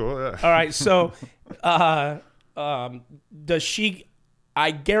 She's cool, yeah. All right, so does she...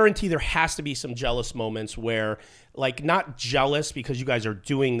 I guarantee there has to be some jealous moments where, like, not jealous because you guys are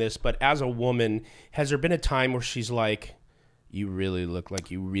doing this, but as a woman, has there been a time where she's like, you really look like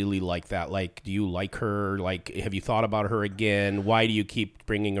you really like that? Like, do you like her? Like, have you thought about her again? Why do you keep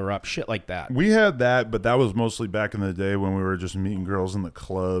bringing her up? Shit like that. We had that, but that was mostly back in the day when we were just meeting girls in the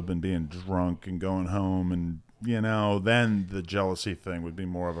club and being drunk and going home, and you know, then the jealousy thing would be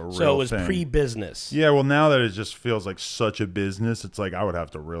more of a real thing. So it was pre-business. Yeah, well, now that it just feels like such a business, it's like I would have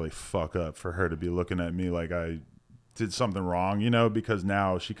to really fuck up for her to be looking at me like I did something wrong, you know, because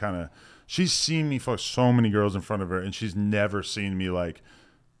now she's seen me fuck so many girls in front of her, and she's never seen me like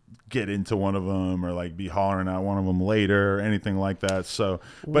get into one of them or like be hollering at one of them later or anything like that. So,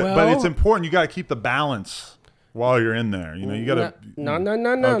 but it's important. You got to keep the balance while you're in there, you know, you gotta. No.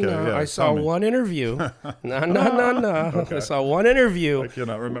 Yeah, I saw one interview. No. Okay. I saw one interview. I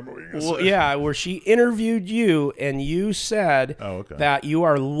cannot remember what you're gonna say. Yeah, where she interviewed you, and you said that you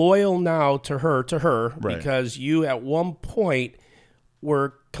are loyal now to her, right, because you at one point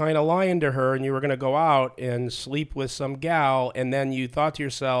were kind of lying to her, and you were going to go out and sleep with some gal, and then you thought to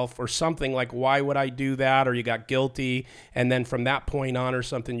yourself or something like, why would I do that? Or you got guilty, and then from that point on or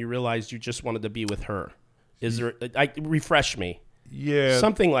something, you realized you just wanted to be with her. Is there? Refresh me. Yeah,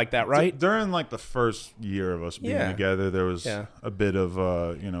 something like that, right? During like the first year of us being together, there was a bit of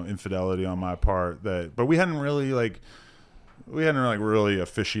infidelity on my part but we hadn't really really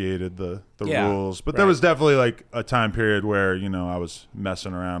officiated the rules. But there was definitely like a time period where, you know, I was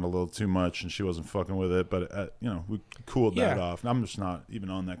messing around a little too much and she wasn't fucking with it. But, we cooled that off. I'm just not even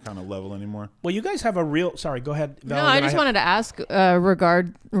on that kind of level anymore. Well, you guys have a real... Sorry, go ahead, Val. No, I just wanted to ask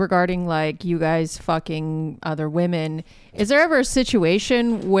regarding like you guys fucking other women. Is there ever a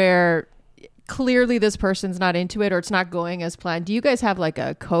situation where clearly this person's not into it or it's not going as planned? Do you guys have like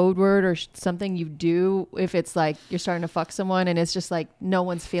a code word or something you do if it's like you're starting to fuck someone and it's just like no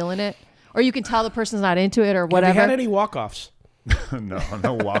one's feeling it, or you can tell the person's not into it or whatever? Have you had any walk-offs? No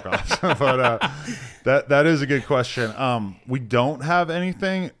walk-offs. But that is a good question. We don't have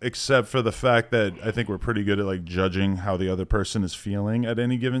anything except for the fact that I think we're pretty good at like judging how the other person is feeling at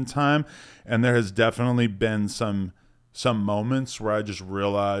any given time, and there has definitely been some moments where I just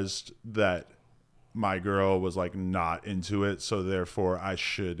realized that my girl was like not into it, so therefore I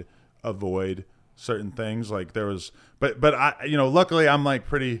should avoid certain things. Like there was, but I, luckily I'm like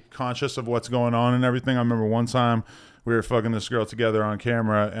pretty conscious of what's going on and everything. I remember one time we were fucking this girl together on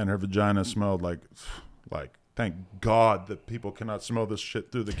camera and her vagina smelled like thank God that people cannot smell this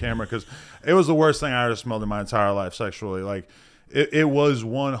shit through the camera, because it was the worst thing I ever smelled in my entire life sexually. Like it was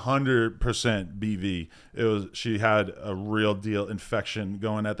 100% BV. She had a real deal infection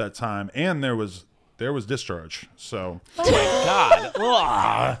going at that time, and there was discharge. So oh my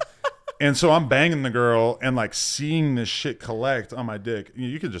God. And so I'm banging the girl and like seeing this shit collect on my dick.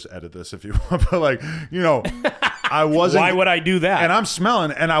 You could just edit this if you want, but like, I wasn't. Why would I do that? And I'm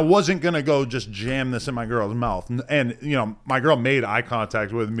smelling, and I wasn't gonna go just jam this in my girl's mouth. And my girl made eye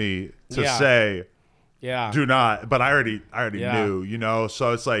contact with me to say, do not. But I already knew,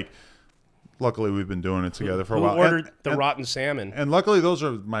 So it's like, luckily we've been doing it together for a while. Who ordered the rotten salmon? And luckily those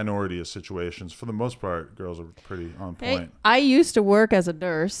are minority of situations. For the most part, girls are pretty on point. Hey, I used to work as a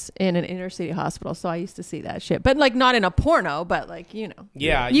nurse in an inner city hospital, so I used to see that shit. But like not in a porno, but like,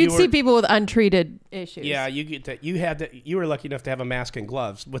 Yeah. You'd see people with untreated issues. Yeah, you were lucky enough to have a mask and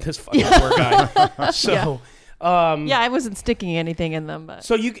gloves with this fucking poor guy. So I wasn't sticking anything in them, but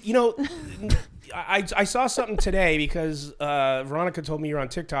so I saw something today because Veronica told me you're on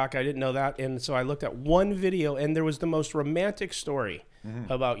TikTok. I didn't know that. And so I looked at one video, and there was the most romantic story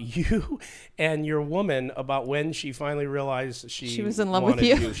about you and your woman, about when she finally realized she was in love with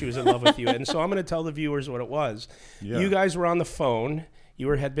you. She was in love with you. And so I'm going to tell the viewers what it was. Yeah. You guys were on the phone. You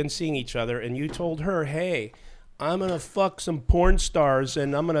had been seeing each other, and you told her, hey, I'm going to fuck some porn stars,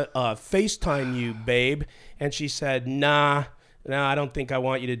 and I'm going to FaceTime you, babe. And she said, nah. No, I don't think I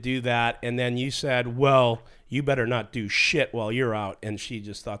want you to do that. And then you said, well, you better not do shit while you're out. And she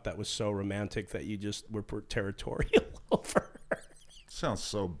just thought that was so romantic that you just were territorial over her. Sounds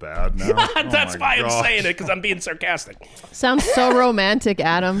so bad now. That's why I'm saying it, because I'm being sarcastic. Sounds so romantic,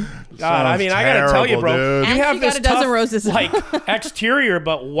 Adam. God, I mean, I got to tell you, bro. Dude. You have this got a dozen tough, roses. like, exterior,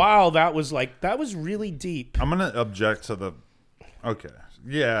 but wow, that was really deep. I'm going to object to the... Okay.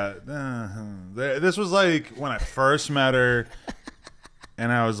 Yeah, this was like when I first met her,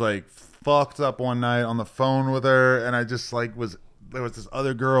 and I was like fucked up one night on the phone with her, and I just like there was this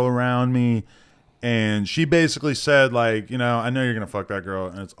other girl around me, and she basically said like, I know you're gonna fuck that girl,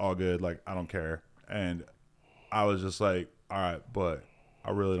 and it's all good, like I don't care. And I was just like, all right, but I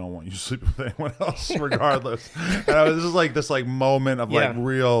really don't want you to sleep with anyone else, regardless. And I was just like this like moment of like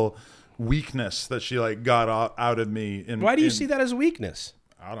real weakness that she like got out of me. Why do you see that as a weakness?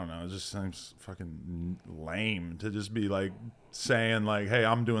 I don't know. It just seems fucking lame to just be like saying like, hey,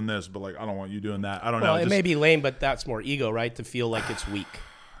 I'm doing this, but like I don't want you doing that. I don't know. Well, it may be lame, but that's more ego, right? To feel like it's weak.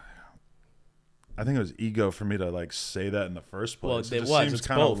 I think it was ego for me to like say that in the first place. Well, it seems it's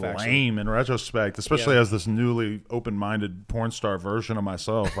kind of both, lame actually. in retrospect, especially as this newly open-minded porn star version of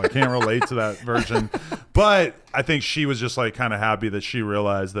myself. I can't relate to that version, but I think she was just like kind of happy that she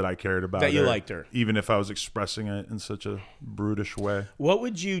realized that I cared about her. That you liked her. Even if I was expressing it in such a brutish way. What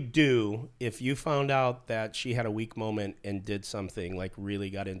would you do if you found out that she had a weak moment and did something, like really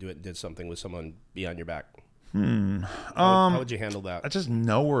got into it and did something with someone behind your back? How would you handle that? I just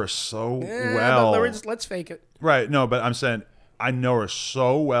know her so well. Let's fake it. Right. No, but I'm saying I know her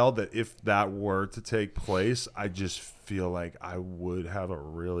so well that if that were to take place, I just feel like I would have a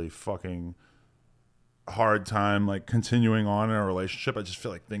really fucking hard time like continuing on in a relationship. I just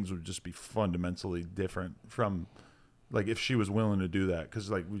feel like things would just be fundamentally different from like if she was willing to do that.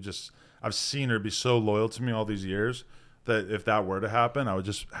 Because like I've seen her be so loyal to me all these years that if that were to happen, I would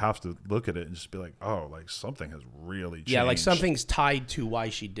just have to look at it and just be like, oh, like something has really changed. Yeah, like something's tied to why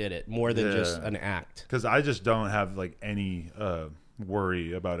she did it more than just an act. Because I just don't have like any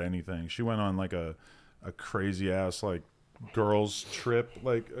worry about anything. She went on like a crazy ass like girls trip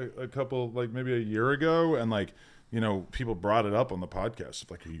like a couple like maybe a year ago, and like people brought it up on the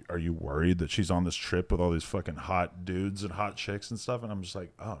podcast like, are you worried that she's on this trip with all these fucking hot dudes and hot chicks and stuff? And I'm just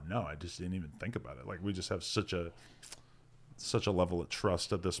like, oh no, I just didn't even think about it. Like we just have such a level of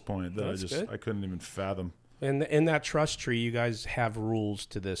trust at this point that I couldn't even fathom. And in that trust tree, you guys have rules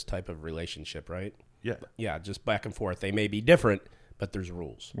to this type of relationship, right? Yeah. Yeah, just back and forth. They may be different, but there's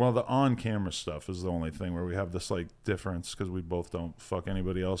rules. Well, the on-camera stuff is the only thing where we have this like difference because we both don't fuck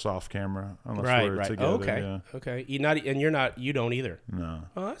anybody else off camera unless we're together. Oh, okay. Yeah. Okay. You don't either. No.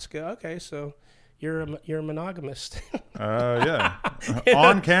 Oh, that's good. Okay, so you're a monogamist. Yeah.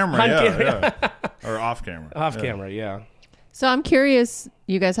 On camera, yeah. Or off camera. Off camera, yeah. So I'm curious,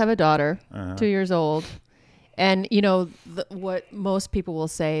 you guys have a daughter, 2 years old, and what most people will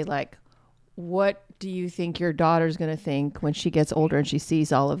say, like, what do you think your daughter's going to think when she gets older and she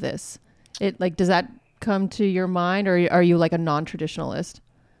sees all of this? Does that come to your mind, or are you like a non-traditionalist?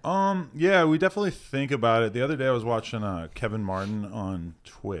 Yeah, we definitely think about it. The other day I was watching Kevin Martin on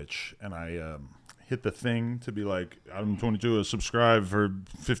Twitch, and I hit the thing to be like, ADAM22 is subscribed for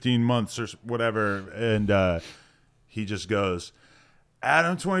 15 months or whatever, and he just goes,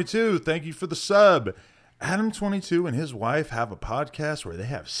 ADAM22, thank you for the sub. ADAM22 and his wife have a podcast where they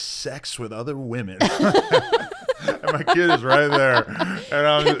have sex with other women. And my kid is right there.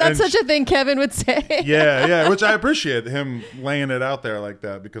 That's such a thing Kevin would say. Yeah, which I appreciate him laying it out there like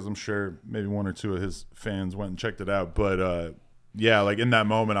that, because I'm sure maybe one or two of his fans went and checked it out. But yeah, like in that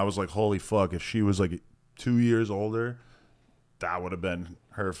moment, I was like, holy fuck, if she was like 2 years older, that would have been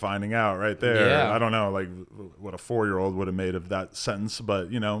her finding out right there. Yeah. I don't know, like what a 4-year-old would have made of that sentence,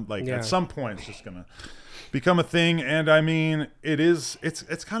 but at some point it's just gonna become a thing. And I mean, it's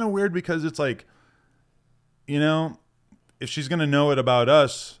kind of weird because it's like, if she's going to know it about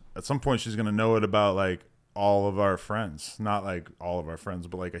us, at some point she's going to know it about like all of our friends, not like all of our friends,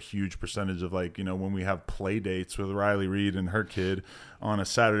 but like a huge percentage of like, when we have play dates with Riley Reed and her kid on a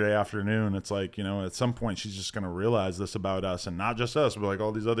Saturday afternoon, it's like, at some point she's just going to realize this about us, and not just us, but like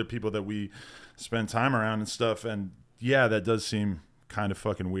all these other people that we spend time around and stuff. And yeah, that does seem kind of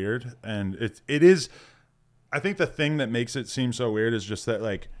fucking weird. And it is, I think the thing that makes it seem so weird is just that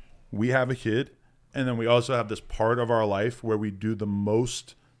like we have a kid, and then we also have this part of our life where we do the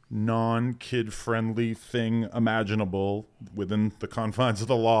most non-kid friendly thing imaginable within the confines of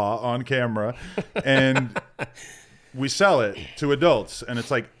the law on camera, and we sell it to adults. And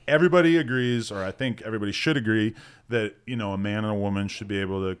it's like everybody agrees, or I think everybody should agree, that a man and a woman should be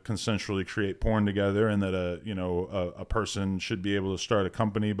able to consensually create porn together, and that a person should be able to start a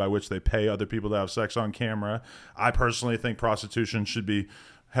company by which they pay other people to have sex on camera. I personally think prostitution should be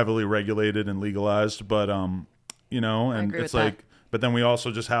heavily regulated and legalized, but and it's like that. But then we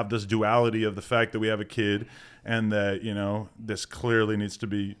also just have this duality of the fact that we have a kid, and that this clearly needs to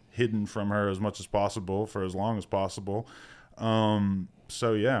be hidden from her as much as possible for as long as possible.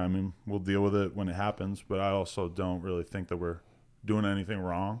 So yeah, I mean, we'll deal with it when it happens, but I also don't really think that we're doing anything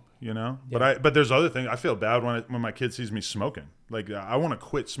wrong, Yeah. But there's other things. I feel bad when my kid sees me smoking. Like, I want to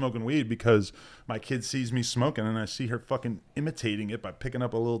quit smoking weed because my kid sees me smoking, and I see her fucking imitating it by picking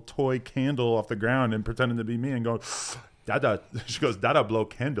up a little toy candle off the ground and pretending to be me and going, Dada. She goes, Dada blow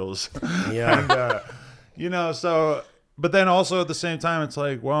candles. Yeah. And, so, but then also at the same time, it's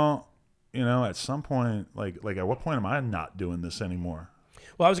like, well, at some point, like at what point am I not doing this anymore?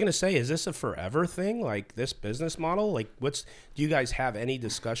 Well, I was going to say, is this a forever thing, like this business model? Like, do you guys have any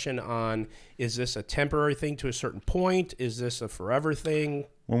discussion on, is this a temporary thing to a certain point? Is this a forever thing?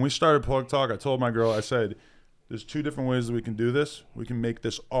 When we started Plug Talk, I told my girl, I said, there's two different ways that we can do this. We can make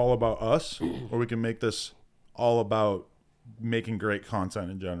this all about us, or we can make this all about making great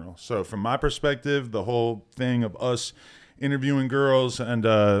content in general. So from my perspective, the whole thing of us interviewing girls and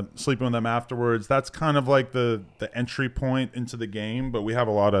sleeping with them afterwards, that's kind of like the entry point into the game. But we have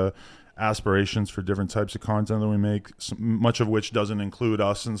a lot of aspirations for different types of content that we make, much of which doesn't include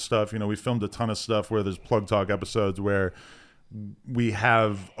us and stuff. We filmed a ton of stuff where there's Plug Talk episodes where we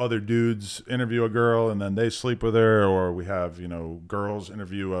have other dudes interview a girl and then they sleep with her, or we have girls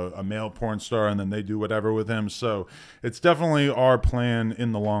interview a male porn star and then they do whatever with him. So it's definitely our plan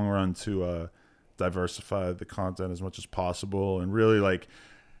in the long run to diversify the content as much as possible, and really like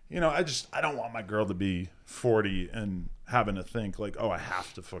I don't want my girl to be 40 and having to think like, oh, I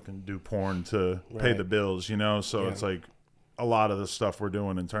have to fucking do porn to pay the bills, so yeah. It's like a lot of the stuff we're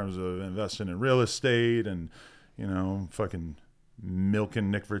doing in terms of investing in real estate and fucking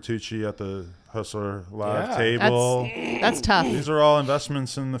milking Nick Vertucci at the Hustler Live table. That's tough. These are all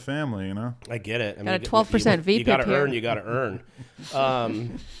investments in the family, I get it. I mean, got a 12% VPIP. You got to earn. You got to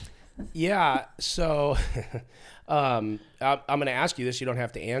earn. Yeah. So, I'm going to ask you this. You don't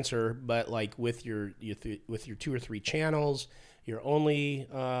have to answer, but like with your 2 or 3 channels, your only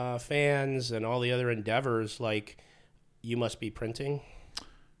fans, and all the other endeavors, like you must be printing.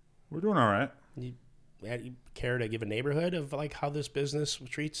 We're doing all right. You care to give a neighborhood of like how this business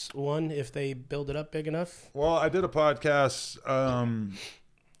treats one if they build it up big enough? Well, I did a podcast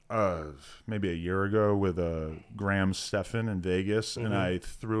maybe a year ago with Graham Stephan in Vegas, and I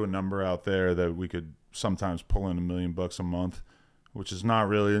threw a number out there that we could sometimes pull in $1 million a month, which is not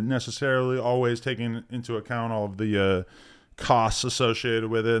really necessarily always taking into account all of the costs associated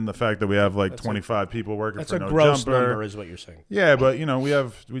with it, and the fact that we have like 25 people working for no jumper. That's a gross number is what you're saying. Yeah, but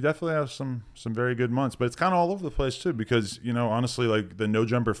we definitely have some very good months, but it's kind of all over the place too, because honestly, like the No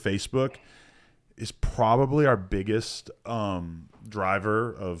Jumper Facebook is probably our biggest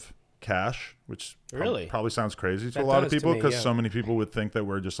driver of cash, which really probably sounds crazy to that a lot of people, because yeah. so many people would think that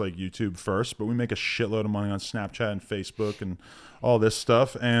we're just like YouTube first, but we make a shitload of money on Snapchat and Facebook and all this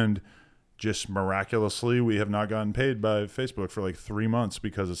stuff. And just miraculously, we have not gotten paid by Facebook for like 3 months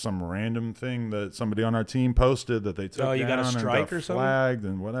because of some random thing that somebody on our team posted that they took down got a strike and or got flagged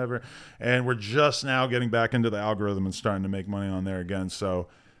and whatever. And we're just now getting back into the algorithm and starting to make money on there again. So,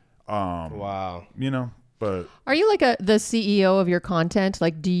 wow, you know, but are you like the CEO of your content?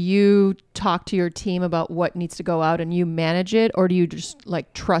 Like, do you talk to your team about what needs to go out and you manage it, or do you just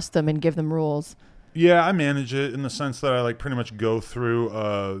like trust them and give them rules? yeah, I manage it in the sense that I like pretty much go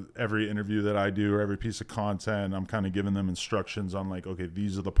through every interview that I do or every piece of content. I'm kind of giving them instructions on like, okay,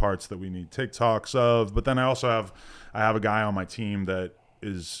 these are the parts that we need TikToks of. But then I also have a guy on my team that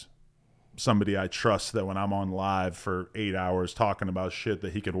is somebody I trust, that when I'm on live for 8 hours talking about shit,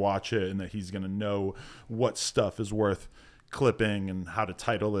 that he could watch it and that he's going to know what stuff is worth clipping and how to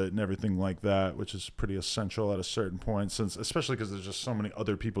title it and everything like that, which is pretty essential at a certain point, since especially because there's just so many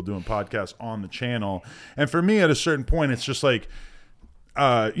other people doing podcasts on the channel. And for me, at a certain point, it's just like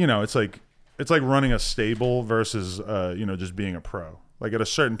it's like running a stable versus just being a pro. Like at a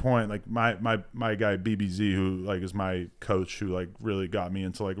certain point, like my guy BBZ, who like is my coach, who like really got me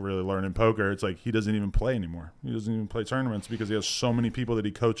into like really learning poker, it's like he doesn't even play anymore. He doesn't even play tournaments because he has so many people that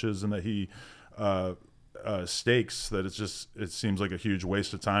he coaches and that he stakes, that it seems like a huge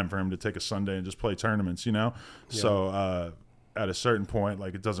waste of time for him to take a Sunday and just play tournaments, you know? Yeah. So at a certain point,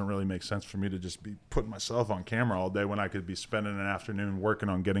 like it doesn't really make sense for me to just be putting myself on camera all day when I could be spending an afternoon working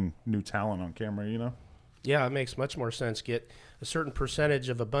on getting new talent on camera, you know? Yeah, it makes much more sense. Get a certain percentage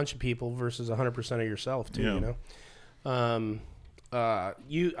of a bunch of people versus 100% of yourself too, you know?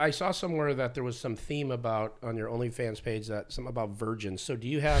 I saw somewhere that there was some theme about on your OnlyFans page, that something about virgins. So do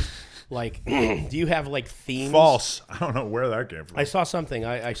you have like themes? False. I don't know where that came from. I saw something.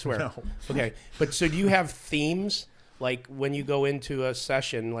 I swear. No. Okay, but so do you have themes? Like when you go into a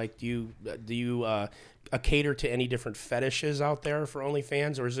session, like do you cater to any different fetishes out there for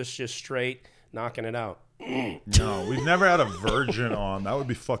OnlyFans, or is this just straight knocking it out? No, we've never had a virgin on. That would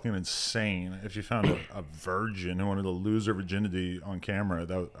be fucking insane if you found a virgin who wanted to lose her virginity on camera.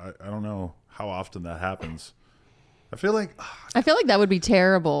 I don't know how often that happens. I feel like that would be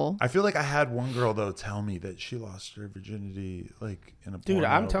terrible. I feel like I had one girl though tell me that she lost her virginity like in a dude.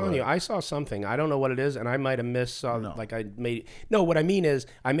 I'm telling you, I saw something. I don't know what it is, and I might have missed. What I mean is,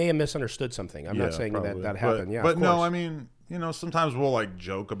 I may have misunderstood something. I'm not saying that happened. But no, I mean, you know, sometimes we'll like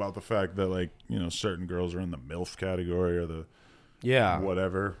joke about the fact that like, you know, certain girls are in the MILF category or the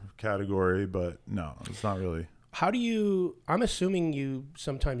whatever category, but no, it's not really. How do you? I'm assuming you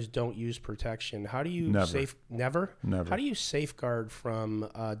sometimes don't use protection. How do you Never. How do you safeguard from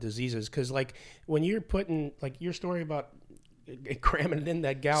diseases? Because like when you're putting like your story about cramming it in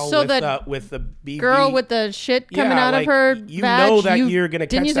that gal with the BV, girl with the shit coming out of her vag, you know that you're going to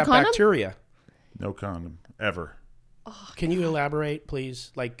catch that bacteria. No condom ever. Can you elaborate,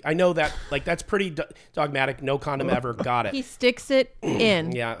 please? Like, I know that, like, that's pretty dogmatic. No condom ever. Got it. He sticks it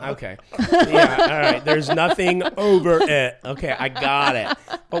in. Yeah. Okay. Yeah. All right. There's nothing over it. Okay. I got it.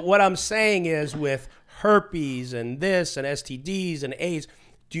 But what I'm saying is, with herpes and this and STDs and AIDS,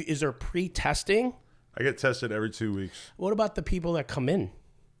 is there pre-testing? I get tested every 2 weeks. What about the people that come in?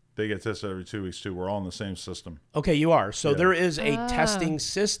 They get tested every 2 weeks too. We're all in the same system. Okay, you are. So there is a testing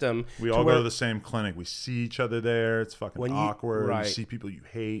system. We all go to the same clinic. We see each other there. It's fucking awkward. Right. You see people you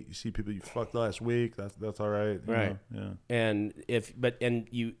hate. You see people you fucked last week. That's all right. Right. Yeah. And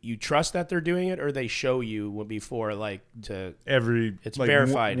you trust that they're doing it, or they show you before, like it's like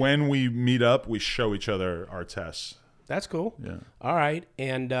verified. When we meet up, we show each other our tests. That's cool. Yeah. All right.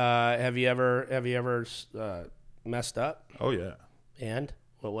 And have you ever messed up? Oh yeah. And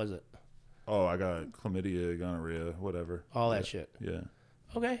what was it? Oh, I got chlamydia, gonorrhea, whatever. All that shit. Yeah.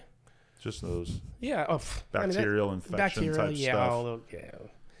 Okay. Just those. Yeah. Oh, bacterial infection type stuff.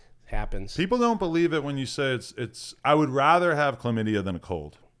 Happens. People don't believe it when you say it's. I would rather have chlamydia than a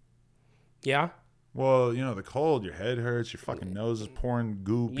cold. Yeah. Well, you know, the cold, your head hurts, your fucking nose is pouring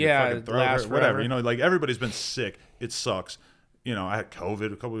goop, your fucking throat hurts, whatever. You know, like everybody's been sick. It sucks. You know, I had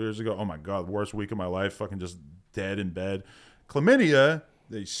COVID a couple of years ago. Oh my God, worst week of my life. Fucking just dead in bed. Chlamydia.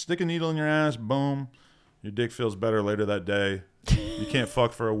 They stick a needle in your ass, boom. Your dick feels better later that day. You can't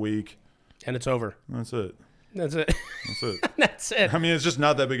fuck for a week. And it's over. That's it. That's it. That's it. I mean, it's just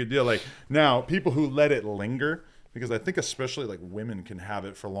not that big a deal. Like, now, people who let it linger, because I think especially like women can have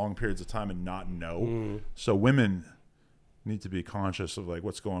it for long periods of time and not know. So women need to be conscious of like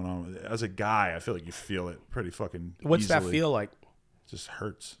what's going on with it. As a guy, I feel like you feel it pretty fucking What's easily. that feel like? just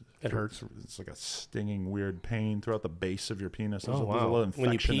hurts. It hurts. It's like a stinging, weird pain throughout the base of your penis. There's, Oh, there's a wow. little infection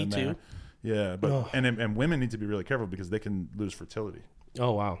When you pee in there. too? Yeah, but and women need to be really careful because they can lose fertility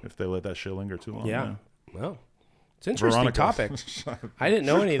Oh, wow. if they let that shit linger too long. Yeah. Well, it's an interesting Veronica. topic. I didn't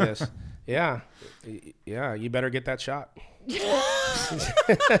know any of this. Yeah. Yeah, you better get that shot.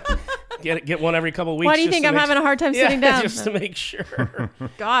 Get one every couple of weeks. Why do you think I'm having a hard time sitting down? Just to make sure.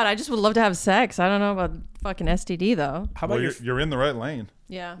 God, I just would love to have sex. I don't know about fucking STD though. How about Well, you're in the right lane.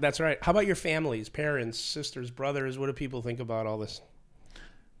 Yeah. That's right. How about your families, parents, sisters, brothers? What do people think about all this?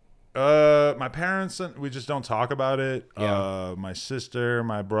 My parents, we just don't talk about it. Yeah. My sister,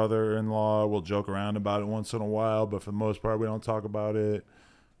 my brother-in-law will joke around about it once in a while, but for the most part, we don't talk about it.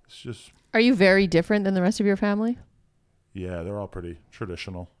 It's just, Are you very different than the rest of your family? yeah, they're all pretty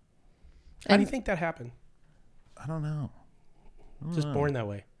traditional. How do you think that happened? I don't know. Just born that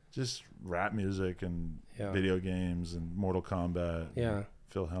way. Just rap music and Yeah. video games and Mortal Kombat. Yeah. And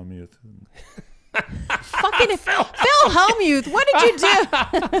Phil Hellmuth. Fucking Phil Hellmuth, what did you do?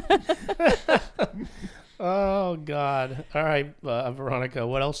 Oh, God. All right, Veronica,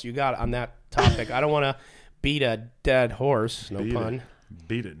 what else you got on that topic? I don't want to beat a dead horse. No Beat pun. it.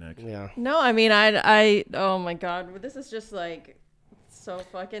 Beat it, Nick. Yeah. No, I mean, I oh my God, this is just like so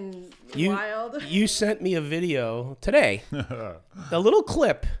fucking wild. You sent me a video today, a little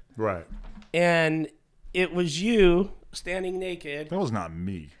clip, Right. and it was you standing naked. That was not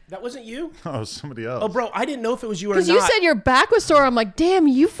me. That wasn't you? That was somebody else. Oh, bro, I didn't know if it was you or not. Because you said your back was sore. I'm like, damn,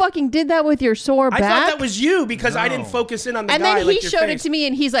 you fucking did that with your sore back. I thought that was you because I No. didn't focus in on the and guy then he like your showed face. it to me,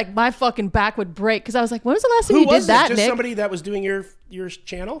 and he's like, my fucking back would break. Because I was like, when was the last time Who you did was that, it? Just Nick? somebody that was doing your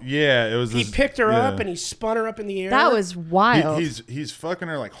channel? Yeah, it was. He this- picked her yeah. up and he spun her up in the air. That was wild. He's fucking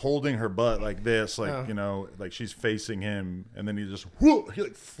her, like holding her butt like this, like Oh. you know, like she's facing him, and then he just whoo, he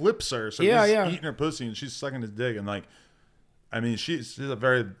like flips her, so Yeah, he's yeah. eating her pussy, and she's sucking his dick, and like, I mean, she's a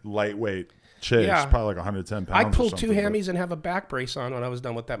very lightweight chick. Yeah. She's probably like 110 pounds. I or pulled two something, but hammies and have a back brace on when I was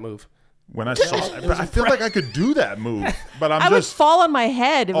done with that move. When I saw, but I feel like I could do that move, but I I'm would just. fall on my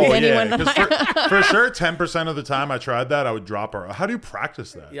head if Oh anyone. yeah, because for sure, 10% of the time I tried that, I would drop her. How do you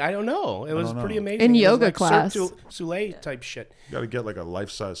practice that? Yeah, I don't know. It was don't know. pretty amazing. In It was yoga like class. Cirque du Soleil type shit. You got to get like a life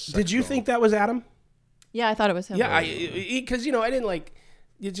size. Did you think that was Adam? Yeah, I thought it was him. Yeah, because I didn't like.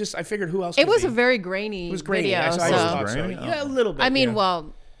 You just I figured who else? It could was be. a very grainy It was grainy. video. I so. thought so. Grainy? Yeah, a little bit. I mean, yeah.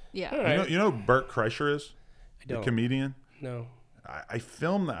 well, yeah. You know who Bert Kreischer is? I don't. The comedian. No. I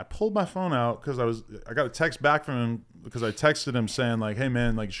filmed that. I pulled my phone out because I got a text back from him because I texted him saying like, hey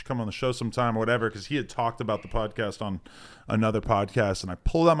man, like you should come on the show sometime or whatever, because he had talked about the podcast on another podcast, and I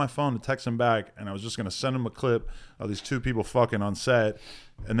pulled out my phone to text him back, and I was just gonna send him a clip of these two people fucking on set,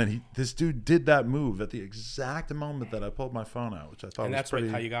 and then this dude did that move at the exact moment that I pulled my phone out, which I thought And was that's pretty,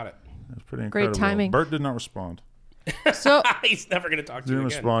 how you got it. it was pretty Great incredible. timing. Bert did not respond. So He's never going to talk to you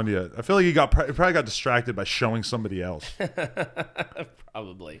Didn't again. respond yet. I feel like he probably got distracted by showing somebody else.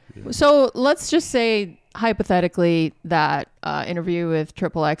 Probably. So let's just say hypothetically that interview with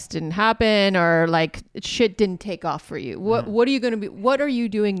Triple X didn't happen, or like shit didn't take off for you. What are you going to be? What are you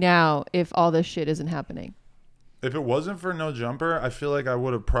doing now if all this shit isn't happening? If it wasn't for No Jumper, I feel like I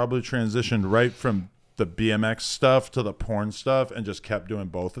would have probably transitioned right from the BMX stuff to the porn stuff and just kept doing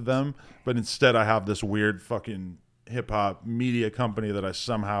both of them. But instead, I have this weird fucking hip hop media company that I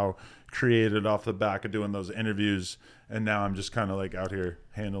somehow created off the back of doing those interviews, and now I'm just kind of like out here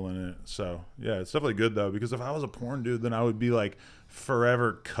handling it. So yeah, it's definitely good though, because if I was a porn dude, then I would be like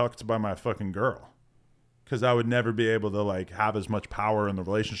forever cucked by my fucking girl, because I would never be able to like have as much power in the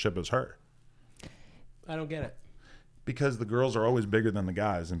relationship as her, I don't get it. because the girls are always bigger than the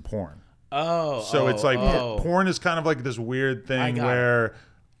guys in porn. Oh. So it's like oh. porn is kind of like this weird thing got where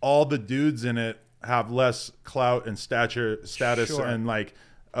all the dudes in it have less clout and status Sure. and like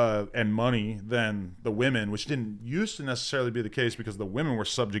and money than the women, which didn't used to necessarily be the case, because the women were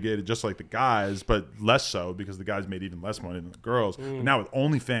subjugated just like the guys, but less so because the guys made even less money than the girls. But now with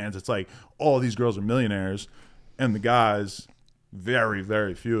OnlyFans, it's like all these girls are millionaires, and the guys, very,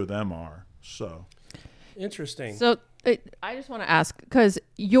 very few of them are. So Interesting. So I just want to ask, because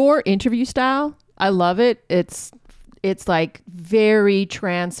your interview style, I love it. It's like very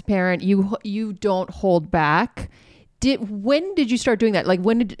transparent. You don't hold back. When did you start doing that? Like,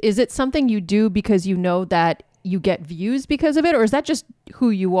 is it something you do because you know that you get views because of it, or is that just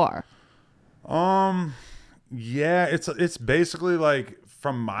who you are? yeah, it's basically like,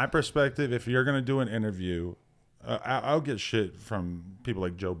 from my perspective, if you're gonna do an interview, I'll get shit from people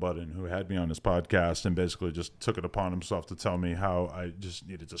like Joe Budden, who had me on his podcast and basically just took it upon himself to tell me how I just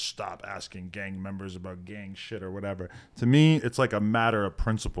needed to stop asking gang members about gang shit or whatever. To me, it's like a matter of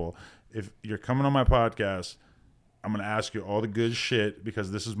principle. If you're coming on my podcast, I'm going to ask you all the good shit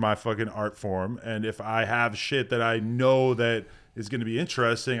because this is my fucking art form. And if I have shit that I know that is going to be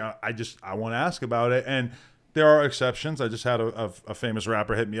interesting, I want to ask about it. And there are exceptions. I just had a famous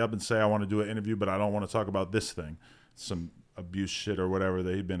rapper hit me up and say, I want to do an interview, but I don't want to talk about this thing. Some abuse shit or whatever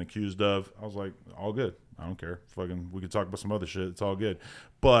that he'd been accused of. I was like, all good. I don't care. Fucking, we could talk about some other shit. It's all good.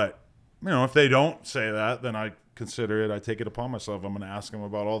 But, you know, if they don't say that, then I consider it. I take it upon myself. I'm going to ask them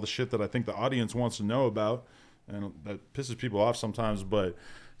about all the shit that I think the audience wants to know about. And that pisses people off sometimes, but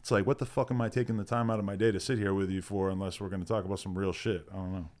it's like, what the fuck am I taking the time out of my day to sit here with you for unless we're going to talk about some real shit? I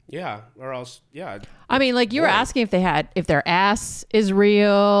don't know. Yeah, or else, yeah. I mean, like, you were asking if their ass is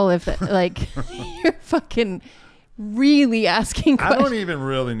real, if like you're fucking really asking questions. I don't even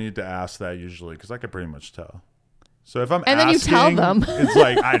really need to ask that usually because I can pretty much tell. So if I'm and asking, then you tell them, it's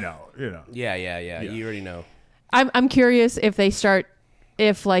like, I know, you know. Yeah. You already know. I'm curious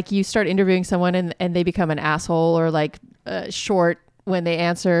if like you start interviewing someone and they become an asshole or like short when they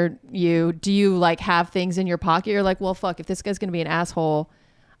answer you, do you like have things in your pocket? You're like, well, fuck, if this guy's going to be an asshole,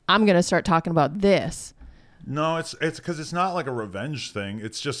 I'm going to start talking about this. No, it's because it's not like a revenge thing.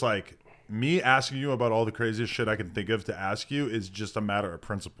 It's just like me asking you about all the craziest shit I can think of to ask you is just a matter of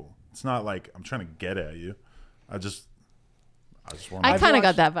principle. It's not like I'm trying to get at you. I just want. I kind of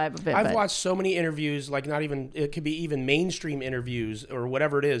got that vibe a bit. I've watched so many interviews, like not even, it could be even mainstream interviews or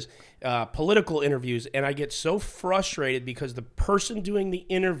whatever it is, political interviews, and I get so frustrated because the person doing the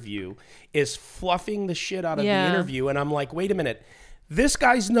interview is fluffing the shit out of the interview, and I'm like, wait a minute. This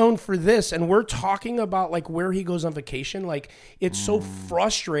guy's known for this, and we're talking about like where he goes on vacation. Like, it's so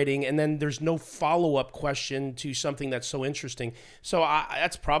frustrating, and then there's no follow-up question to something that's so interesting. So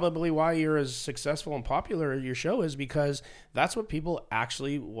that's probably why you're as successful and popular as your show is, because that's what people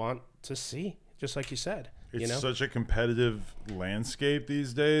actually want to see, just like you said. It's such a competitive landscape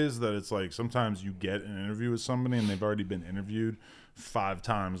these days that it's like sometimes you get an interview with somebody and they've already been interviewed 5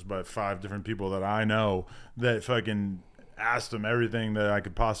 times by 5 different people that I know that fucking asked them everything that I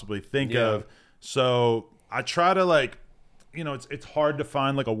could possibly think of. So I try to, like, you know, it's hard to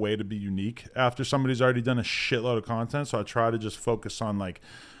find like a way to be unique after somebody's already done a shitload of content. So I try to just focus on like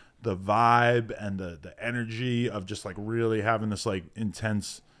the vibe and the energy of just like really having this like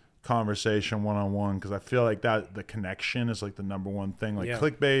intense conversation one-on-one, because I feel like that the connection is like the number one thing. Like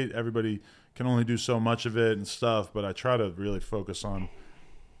clickbait, everybody can only do so much of it and stuff, but I try to really focus on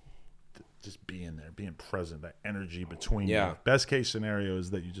just being there, being present, that energy between you. Best case scenario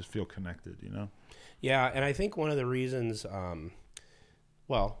is that you just feel connected, you know? Yeah, and I think one of the reasons,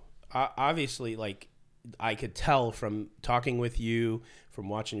 obviously, like, I could tell from talking with you, from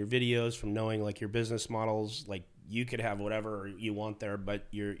watching your videos, from knowing, like, your business models, like, you could have whatever you want there, but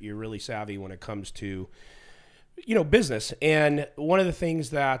you're really savvy when it comes to, you know, business. And one of the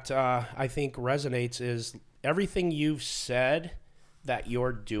things that I think resonates is everything you've said that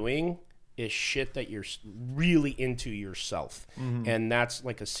you're doing is shit that you're really into yourself. And that's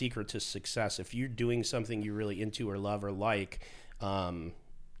like a secret to success. If you're doing something you're really into or love or like,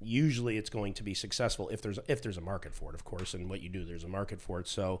 usually it's going to be successful if there's a market for it, of course, and what you do, there's a market for it.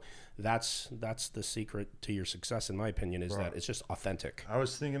 So that's the secret to your success, in my opinion, is that it's just authentic. I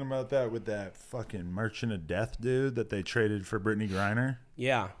was thinking about that with that fucking Merchant of Death dude that they traded for Brittany Griner.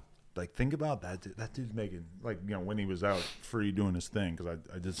 Yeah. Like, think about that dude. That dude's making, like, you know, when he was out free doing his thing, because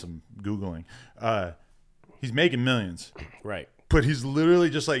I did some Googling. He's making millions. Right. But he's literally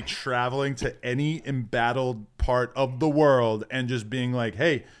just, like, traveling to any embattled part of the world and just being like,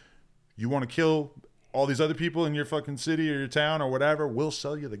 hey, you want to kill all these other people in your fucking city or your town or whatever? We'll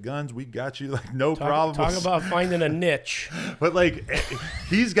sell you the guns. We got you. Like, no problem. Talk about finding a niche. But, like,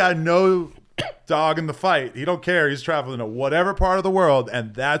 he's got no dog in the fight. He don't care. He's traveling to whatever part of the world,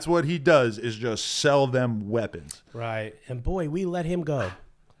 and that's what he does, is just sell them weapons. Right. And boy, we let him go.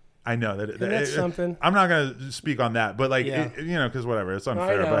 I know that's something. I'm not going to speak on that, but like, you know, because whatever, it's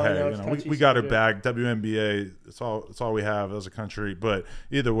unfair. But hey, you know, we got it back. WNBA, it's all we have as a country. But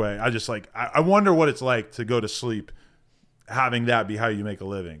either way, I just like, I wonder what it's like to go to sleep having that be how you make a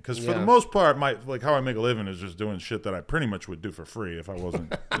living. Because for the most part, how I make a living is just doing shit that I pretty much would do for free if I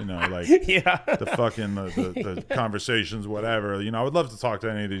wasn't, you know, like the fucking the conversations, whatever. You know, I would love to talk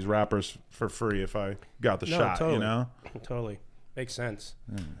to any of these rappers for free if I got the shot. Totally. You know, totally. Makes sense.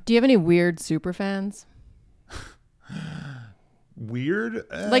 Do you have any weird super fans? Weird?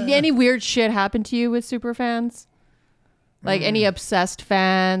 Like, any weird shit happened to you with super fans? Like, any obsessed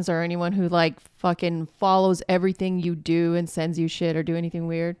fans or anyone who, like, fucking follows everything you do and sends you shit or do anything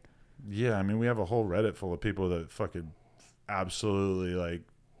weird? Yeah, I mean, we have a whole Reddit full of people that fucking absolutely, like,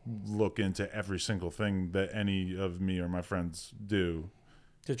 look into every single thing that any of me or my friends do.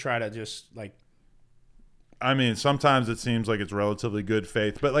 To try to just, like, I mean, sometimes it seems like it's relatively good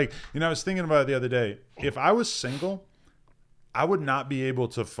faith. But, like, I was thinking about it the other day. If I was single, I would not be able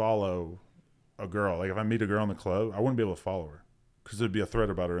to follow a girl. Like, if I meet a girl in the club, I wouldn't be able to follow her because there'd be a thread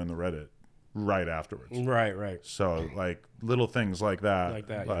about her in the Reddit right afterwards. Right. So, like, little things like that.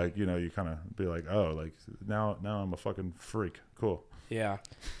 Like, you kind of be like, oh, like, now I'm a fucking freak. Cool. Yeah.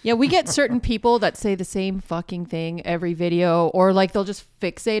 Yeah, we get certain people that say the same fucking thing every video, or like they'll just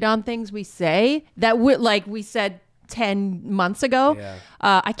fixate on things we say that we said 10 months ago. Yeah.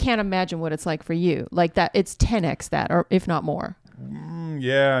 I can't imagine what it's like for you. Like that, it's 10x that, or if not more.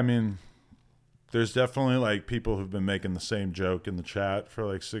 Yeah, I mean, there's definitely like people who've been making the same joke in the chat for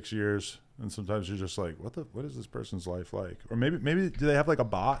like 6 years, and sometimes you're just like, what is this person's life like? Or maybe do they have like a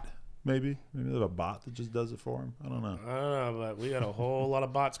bot? Maybe they have a bot that just does it for them. I don't know, but we got a whole lot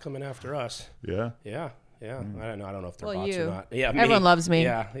of bots coming after us. Yeah. I don't know if they're bots or not. Yeah, everyone loves me.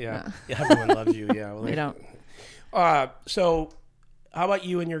 Yeah, everyone loves you. Yeah, well, they don't. So, how about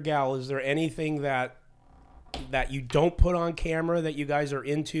you and your gal? Is there anything that you don't put on camera that you guys are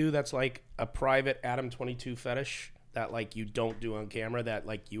into? That's like a private ADAM22 fetish that like you don't do on camera. That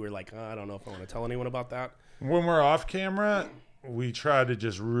like you were like, I don't know if I want to tell anyone about that. When we're off camera, we try to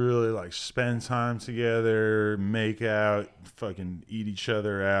just really like spend time together, make out, fucking eat each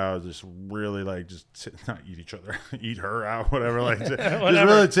other out, just really like not eat each other, eat her out, whatever. Like just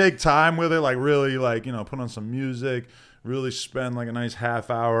really take time with her, like really like, put on some music, really spend like a nice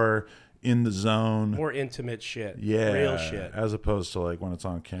half hour in the zone. More intimate shit. Yeah. Real shit. As opposed to like when it's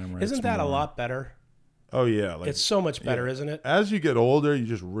on camera. Isn't that a lot better? Oh yeah. Like, it's so much better, isn't it? As you get older, you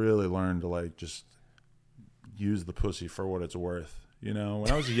just really learn to like just use the pussy for what it's worth. When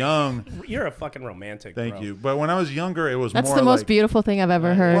I was young, you're a fucking romantic. Thank bro. you. But when I was younger, it was That's more the most like, beautiful thing I've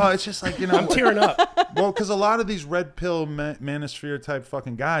ever heard. Well, it's just like, I'm tearing up. Well, because a lot of these red pill manosphere type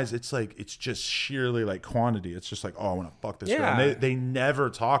fucking guys, it's like, it's just sheerly like quantity. It's just like, oh, I want to fuck this girl. And they never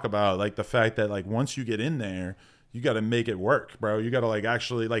talk about like the fact that like once you get in there, you got to make it work, bro. You got to like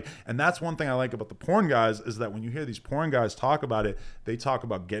actually like, and that's one thing I like about the porn guys is that when you hear these porn guys talk about it, they talk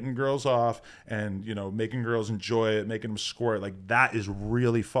about getting girls off and, making girls enjoy it, making them squirt. Like that is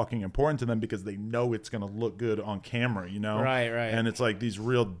really fucking important to them because they know it's going to look good on camera, Right. And it's like these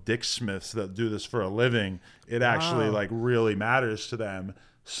real dick smiths that do this for a living. It actually like really matters to them.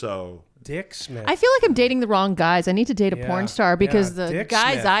 So Dick Smith. I feel like I'm dating the wrong guys. I need to date a porn star because the Dick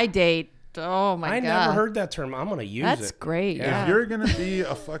guys Smith. I date, oh my God. I never heard that term. I'm going to use it. That's great. Yeah. If you're going to be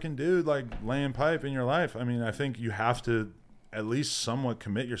a fucking dude like laying pipe in your life, I mean, I think you have to at least somewhat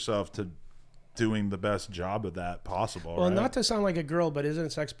commit yourself to doing the best job of that possible. Well, right? not to sound like a girl, but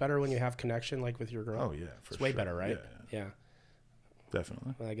isn't sex better when you have connection like with your girl? Oh, yeah. It's way better, right? Yeah.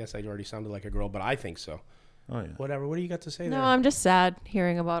 Definitely. Well, I guess I already sounded like a girl, but I think so. Oh, yeah. Whatever. What do you got to say there? No, I'm just sad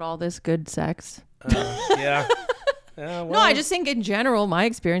hearing about all this good sex. Yeah. No, I just think in general, my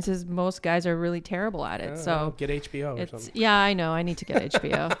experience is most guys are really terrible at it. So get HBO or something. Yeah, I know. I need to get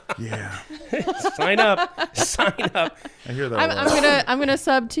HBO. Yeah. Sign up. Sign up. I hear that. I'm gonna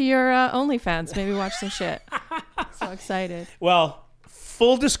sub to your OnlyFans. Maybe watch some shit. So excited. Well,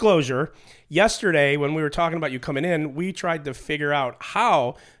 full disclosure, yesterday when we were talking about you coming in, we tried to figure out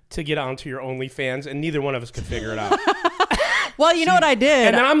how to get onto your OnlyFans, and neither one of us could figure it out. Well, you know what I did?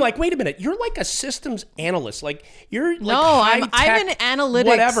 And then I'm like, wait a minute, you're like a systems analyst. Like you're like I'm in analytics.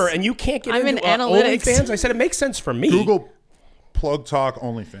 Whatever, and you can't get into analytics. OnlyFans. I said it makes sense for me. Google Plug Talk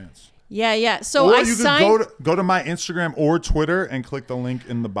OnlyFans. Yeah. So or I you could go to my Instagram or Twitter and click the link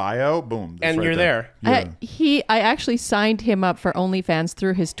in the bio. Boom. And right you're there. Yeah. I actually signed him up for OnlyFans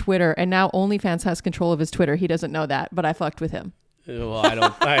through his Twitter, and now OnlyFans has control of his Twitter. He doesn't know that, but I fucked with him. Well,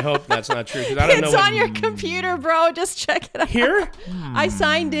 I hope that's not true. I don't it's know on your computer, bro. Just check it out. Here? I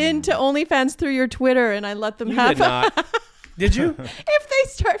signed in to OnlyFans through your Twitter, and I let them have did not. Did you? If they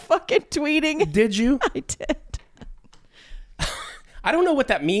start fucking tweeting. Did you? I did. I don't know what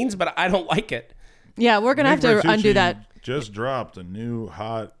that means, but I don't like it. Yeah, we're going to have to Vertucci undo that. Just dropped a new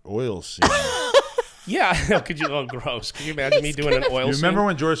hot oil scene. Yeah. Could you? Oh, gross. Could you imagine me doing an oil You scene? remember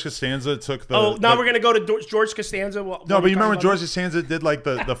when George Costanza took the... Oh, now we're going to go to George Costanza? No, but you remember when George Costanza did like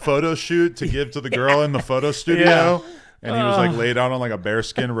the photo shoot to give to the girl in the photo studio? Yeah. And he was like laid out on like a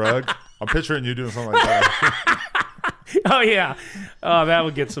bearskin rug. I'm picturing you doing something like that. Oh, yeah. Oh, that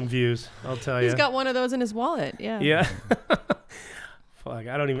would get some views. I'll tell you. He's got one of those in his wallet. Yeah. Yeah. Fuck,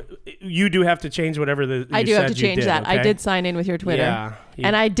 I don't even... You do have to change whatever I do have to change that. Okay? I did sign in with your Twitter. Yeah.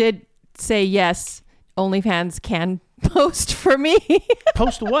 And I did say, yes, OnlyFans can post for me.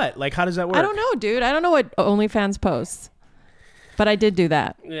 Post what? Like, how does that work? I don't know, dude. I don't know what OnlyFans posts. But I did do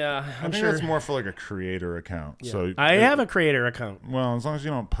that. Yeah, I think that's more for like a creator account. Yeah. So I have a creator account. Well, as long as you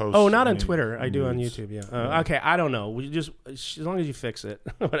don't post. Oh, not on any Twitter. I do on nudes. YouTube. Yeah. Okay. I don't know. We just as long as you fix it,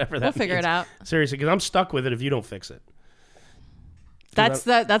 whatever that. We'll figure means. it out. Seriously, because I'm stuck with it if you don't fix it. That's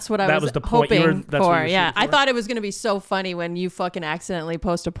what I was the point. hoping That's what for. you were Yeah, shooting I for? thought it was going to be so funny when you fucking accidentally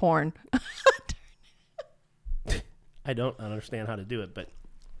post a porn. I don't understand how to do it, but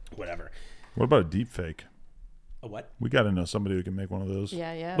whatever. What about a deep fake? A what? We got to know somebody who can make one of those.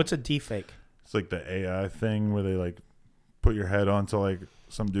 Yeah. What's a deepfake? It's like the AI thing where they like put your head onto like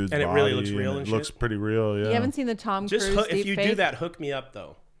some dude's And it body really looks real and it looks shit? pretty real. Yeah. You haven't seen the Tom Just Cruise if you do deepfake? that, hook me up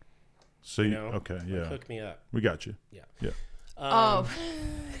though. So you, know? okay, Like, yeah, hook me up. we got you. Yeah. Yeah. Oh,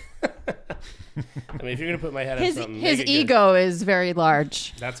 I mean, if you're gonna put my head in his something, his make it good. ego is very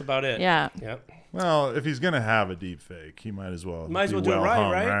large. That's about it. Yeah. Yep. Well, if he's gonna have a deep fake, he might as well. Might as be well do it right,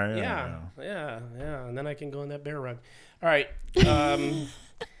 hung, right? Yeah. Yeah. And then I can go on that bear rug. All right.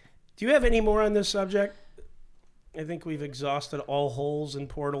 Do you have any more on this subject? I think we've exhausted all holes and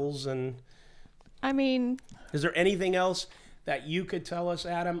portals. And I mean, is there anything else that you could tell us,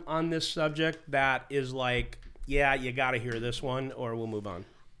 Adam, on this subject that is like, yeah, you got to hear this one, or we'll move on?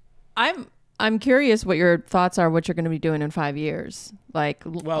 I'm curious what your thoughts are. What you're going to be doing in 5 years, like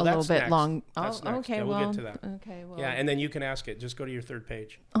Well, a that's little bit next. long. That's next. Okay. Yeah, we'll well, get to that. Okay. Well. Yeah, and then you can ask it. Just go to your third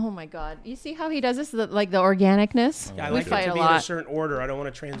page. Oh my God! You see how he does this? Like the organicness. Yeah, I we like it fight to a be in a lot. certain order. I don't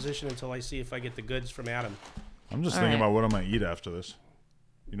want to transition until I see if I get the goods from Adam. I'm just All thinking right. about what I'm gonna eat after this.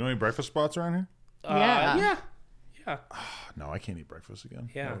 You know any breakfast spots around here? Yeah. Yeah. No, I can't eat breakfast again.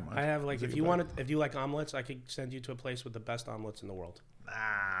 Yeah, Never mind. I have like Take if it you back. want it, if you like omelets, I could send you to a place with the best omelets in the world. Nah,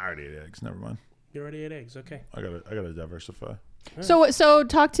 I already ate eggs. Never mind. You already ate eggs, okay? I gotta diversify. So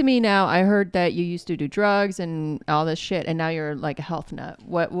talk to me now. I heard that you used to do drugs and all this shit, and now you're like a health nut.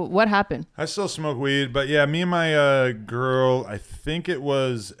 What happened? I still smoke weed, but yeah, me and my girl. I think it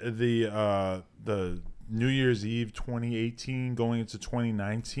was the New Year's Eve 2018, going into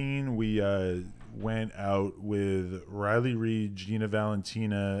 2019. We went out with Riley Reed, Gina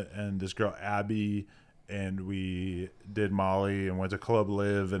Valentina, and this girl Abby, and we did Molly and went to Club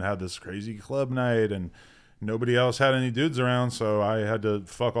Live and had this crazy club night, and nobody else had any dudes around, so I had to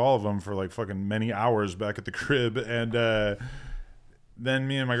fuck all of them for like fucking many hours back at the crib. And then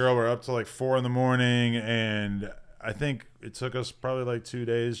me and my girl were up till like 4 a.m, and I think it took us probably like 2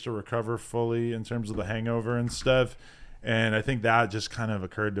 days to recover fully in terms of the hangover and stuff. And I think that just kind of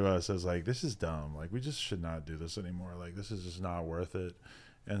occurred to us as like, this is dumb. Like, we just should not do this anymore. Like, this is just not worth it.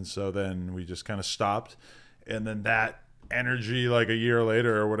 And so then we just kind of stopped. And then that energy, like a year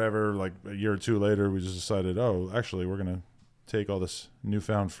later or whatever, like a year or two later, we just decided, oh, actually, we're going to take all this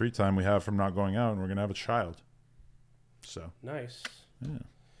newfound free time we have from not going out, and we're going to have a child. So. Nice. Yeah.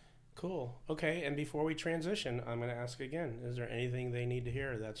 Cool. Okay, and before we transition, I'm going to ask again, is there anything they need to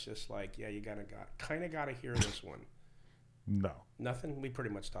hear that's just like, yeah, you kind of got to hear this one? No. Nothing? We pretty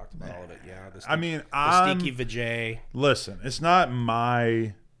much talked about all of it. Yeah. I'm Steaky Vajay. Listen, it's not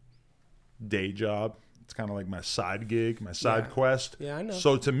my day job. It's kind of like my side gig, my side quest. Yeah, I know.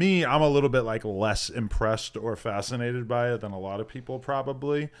 So to me, I'm a little bit like less impressed or fascinated by it than a lot of people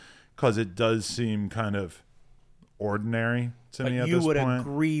probably, because it does seem kind of ordinary to me at you this would point.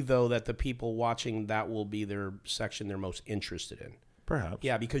 agree, though, that the people watching that will be their section they're most interested in. Perhaps.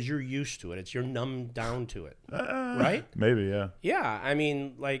 Yeah, because you're used to it. You're numbed down to it, right? Maybe, yeah. Yeah, I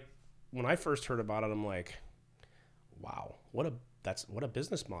mean, like when I first heard about it, I'm like, wow, what a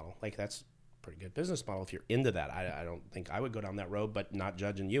business model. Like that's a pretty good business model if you're into that. I don't think I would go down that road, but not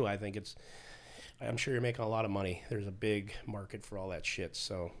judging you. I think I'm sure you're making a lot of money. There's a big market for all that shit,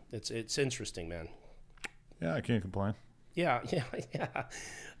 so it's interesting, man. Yeah, I can't complain. Yeah.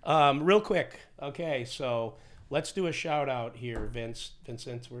 Real quick, okay, so. Let's do a shout out here,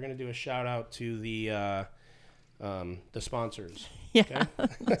 Vincent. We're gonna do a shout out to the sponsors. Yeah.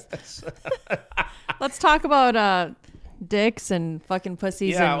 Okay? Let's talk about dicks and fucking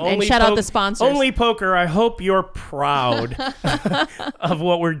pussies Yeah, and shout out the sponsors. Only Poker. I hope you're proud of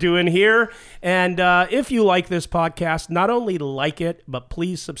what we're doing here. And if you like this podcast, not only like it, but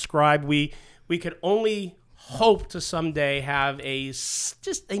please subscribe. We could only hope to someday have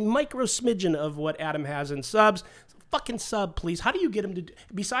just a micro smidgen of what Adam has in subs. Fucking sub, please. How do you get him to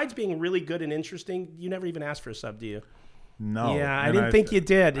besides being really good and interesting, you never even ask for a sub, do you? No. Yeah, I And didn't think you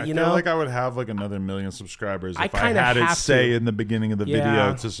did. I you feel know, like I would have like another 1 million subscribers if I kinda had it have say to. in the beginning of the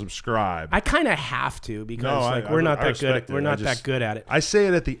video to subscribe. I kind of have to because No, we're not I that good. respect it. We're I not just- that good at it. I say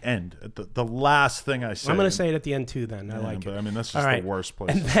it at the end, at the last thing I say. I'm going to say it at the end too. Then I Yeah, like but it. I mean, that's All just right. the worst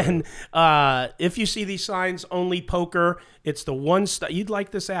place. And to say then it. if you see these signs, only Poker. It's the one stop. You'd like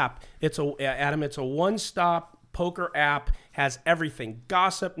this app. It's Adam. It's a one-stop poker app has everything.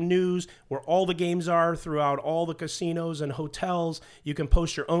 Gossip, news, where all the games are throughout all the casinos and hotels. You can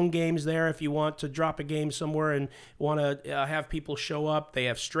post your own games there if you want to drop a game somewhere and want to have people show up. They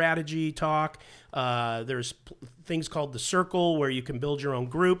have strategy talk. There's things called The Circle where you can build your own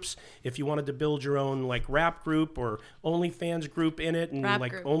groups. If you wanted to build your own like rap group or OnlyFans group in it and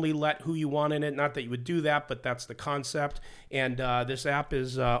only let who you want in it. Not that you would do that, but that's the concept. And this app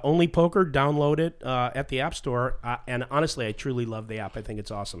is Only Poker. Download it at the App Store. And honestly, I truly love the app. I think it's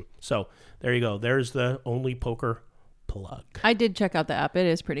awesome. So there you go. There's the Only Poker plug. I did check out the app. It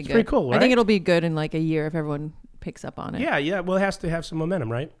is pretty good. Pretty cool, right? I think it'll be good in like a year if everyone picks up on it. Yeah. Well, it has to have some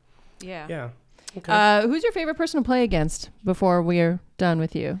momentum, right? Yeah. Yeah. Okay. Who's your favorite person to play against before we're done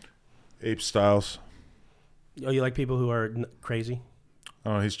with you? Ape Styles. Oh, you like people who are crazy?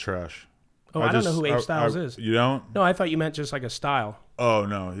 Oh, he's trash. Oh, I don't know who Ape Styles is. You don't? No, I thought you meant just like a style. Oh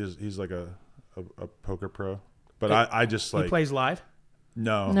no, he's like a poker pro. But I just like he plays live.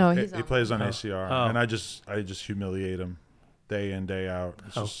 No, he plays on ACR, Oh. and I just humiliate him day in day out.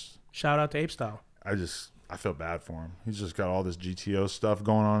 It's just, shout out to Ape Style. I feel bad for him. He's just got all this GTO stuff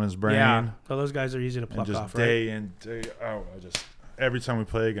going on in his brain. Yeah, so those guys are easy to pluck and just off, day right? in day out. Every time we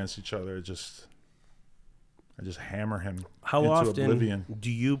play against each other, I just hammer him. How into often oblivion. do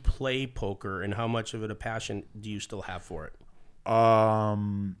you play poker, and how much of it a passion do you still have for it?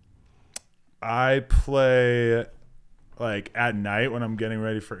 I play like at night when I'm getting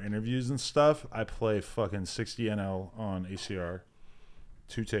ready for interviews and stuff. I play fucking 60 NL on ACR,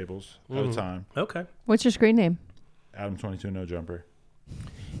 2 tables at a time. Okay. What's your screen name? ADAM22 no jumper.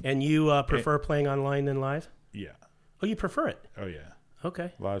 And you prefer playing online than live? Yeah. Oh, you prefer it? Oh yeah.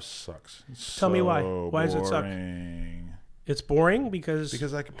 Okay. Live sucks. It's Tell me so why. Why does it suck? boring. It's boring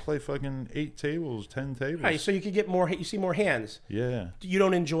because I could play fucking 8 tables, 10 tables. Right, so you could get more. You see more hands. Yeah. You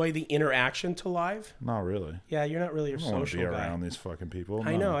don't enjoy the interaction to live? Not really. Yeah, you're not really a I don't want to social be guy. around these fucking people.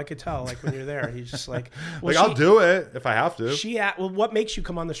 I No. know. I could tell. Like when you're there, he's just like. Well, I'll do it if I have to. Well, what makes you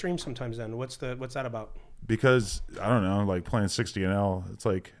come on the stream sometimes? Then what's that about? Because I don't know, like playing 60 NL, it's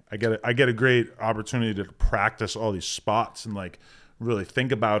like I get a great opportunity to practice all these spots and like really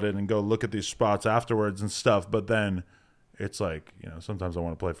think about it and go look at these spots afterwards and stuff. But then it's like, sometimes I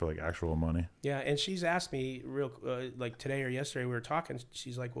want to play for like actual money. Yeah, and she's asked me like today or yesterday we were talking.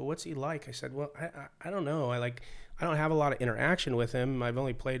 She's like, "Well, what's he like?" I said, "Well, I don't know. I don't have a lot of interaction with him. I've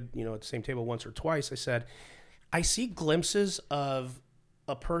only played at the same table once or twice." I said, "I see glimpses of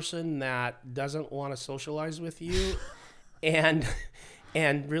a person that doesn't want to socialize with you, and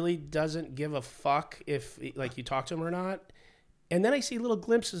really doesn't give a fuck if like you talk to him or not." And then I see little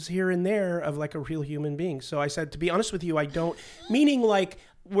glimpses here and there of like a real human being. So I said, to be honest with you, I don't, meaning like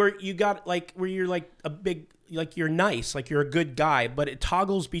where you're like a big, like you're nice, like you're a good guy, but it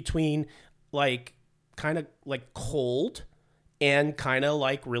toggles between like kind of like cold and kind of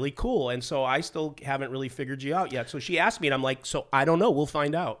like really cool. And so I still haven't really figured you out yet. So she asked me and I'm like, so I don't know. We'll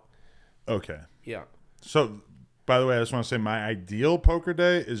find out. Okay. Yeah. So, by the way, I just want to say my ideal poker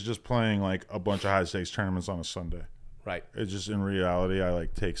day is just playing like a bunch of high stakes tournaments on a Sunday. Right. It's just in reality, I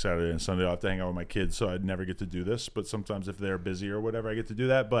like take Saturday and Sunday off to hang out with my kids, so I'd never get to do this. But sometimes if they're busy or whatever, I get to do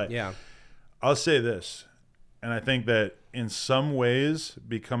that. But yeah, I'll say this, and I think that in some ways,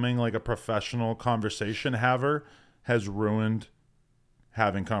 becoming like a professional conversation haver has ruined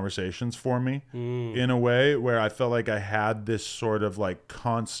having conversations for me in a way where I felt like I had this sort of like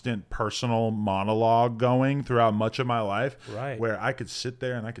constant personal monologue going throughout much of my life, right, where I could sit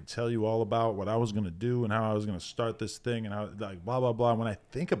there and I could tell you all about what I was going to do and how I was going to start this thing and how like blah, blah, blah. And when I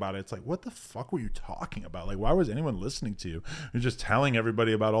think about it, it's like, what the fuck were you talking about? Like, why was anyone listening to you? You're just telling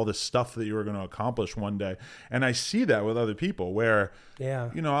everybody about all this stuff that you were going to accomplish one day. And I see that with other people where,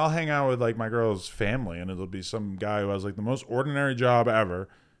 I'll hang out with like my girl's family and it'll be some guy who has like the most ordinary job ever.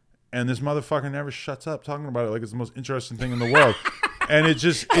 And this motherfucker never shuts up talking about it like it's the most interesting thing in the world. And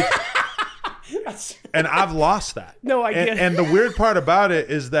and I've lost that. No, I get it. And the weird part about it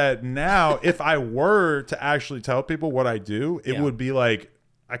is that now if I were to actually tell people what I do, it would be like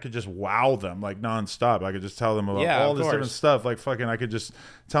I could just wow them like nonstop. I could just tell them about all this different stuff. Like fucking, I could just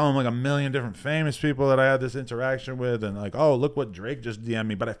tell them like a million different famous people that I had this interaction with, and like, oh, look what Drake just DM'd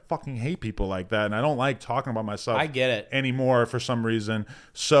me. But I fucking hate people like that, and I don't like talking about myself. I get it anymore for some reason.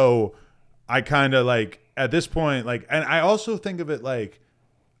 So I kind of like at this point, like, and I also think of it like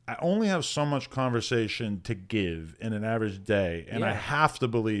I only have so much conversation to give in an average day, and I have to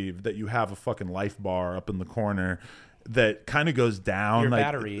believe that you have a fucking life bar up in the corner that kind of goes down. Your like,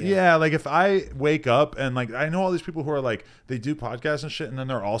 battery. Yeah, like if I wake up and like I know all these people who are like they do podcasts and shit, and then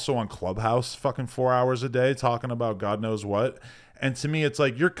they're also on Clubhouse fucking 4 hours a day talking about God knows what. And to me, it's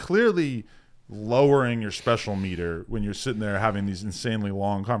like you're clearly lowering your special meter when you're sitting there having these insanely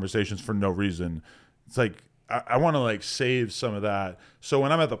long conversations for no reason. It's like I want to like save some of that. So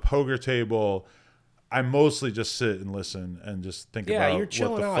when I'm at the poker table, I mostly just sit and listen and just think about you're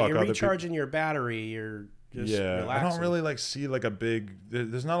chilling what the out. fuck You're other recharging your battery. You're just relaxing. I don't really like see like a big.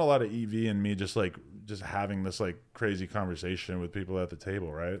 There's not a lot of EV in me. Just having this like crazy conversation with people at the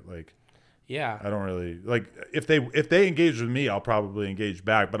table, right? Like. Yeah. I don't really like if they engage with me, I'll probably engage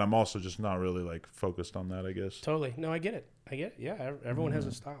back, but I'm also just not really like focused on that, I guess. Totally. No, I get it. Yeah, everyone has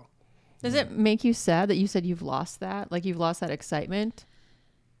a style. Does it make you sad that you said you've lost that? Like you've lost that excitement?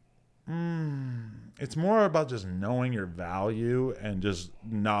 It's more about just knowing your value and just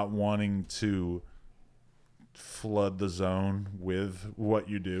not wanting to flood the zone with what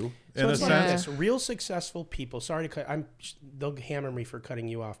you do. So it's like this. Real successful people. Sorry to cut. They'll hammer me for cutting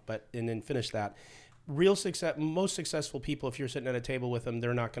you off, and then finish that. Most successful people, if you're sitting at a table with them,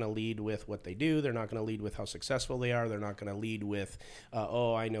 they're not going to lead with what they do. They're not going to lead with how successful they are. They're not going to lead with,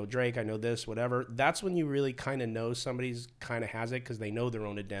 I know Drake, I know this, whatever. That's when you really kind of know somebody's kind of has it because they know their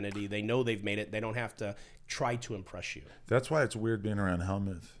own identity. They know they've made it. They don't have to try to impress you. That's why it's weird being around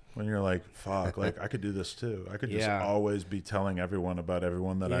Helmuth. When you're like, fuck, like I could do this too. I could just always be telling everyone about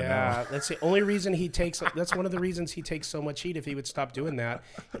everyone that I know. Yeah, that's the only reson he takes. That's one of the reasons he takes so much heat. If he would stop doing that,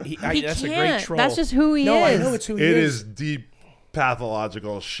 that's a great troll. That's just who he is. No, I know it's who he is. It is deep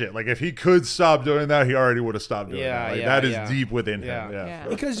pathological shit. Like if he could stop doing that, he already would have stopped doing that. Like, that is deep within him. Yeah.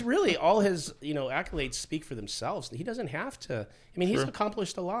 Because really, all his accolades speak for themselves. He doesn't have to. I mean, he's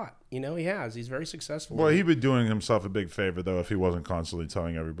accomplished a lot. He has. He's very successful. Well, he'd be doing himself a big favor though if he wasn't constantly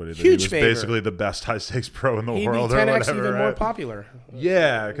telling everybody that he was basically the best high stakes pro in the world. He'd be 10x or whatever, even right? more popular.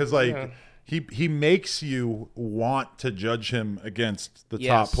 Yeah, because He makes you want to judge him against the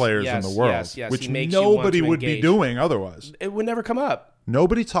top players in the world, which nobody would be doing otherwise. It would never come up.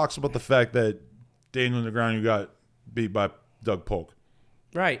 Nobody talks about the fact that Daniel Negreanu got beat by Doug Polk.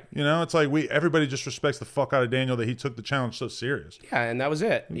 Right. It's like everybody just respects the fuck out of Daniel that he took the challenge so serious. Yeah, and that was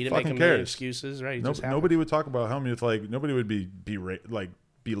it. He didn't make a million excuses, right? Nobody would talk about Helmuth nobody would be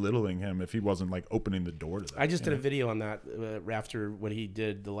belittling him if he wasn't opening the door to that. I just did a video on that after what he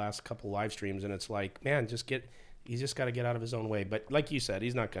did the last couple live streams, and it's like, man, he's just got to get out of his own way. But like you said,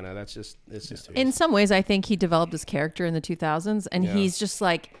 he's not gonna. It's just in some ways, I think he developed his character in the 2000s, and he's just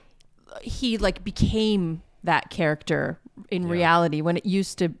he became that character in reality when it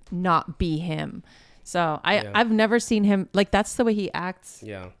used to not be him. So I've never seen him that's the way he acts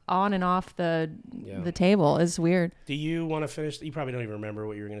on and off the table is weird. Do you want to finish? You probably don't even remember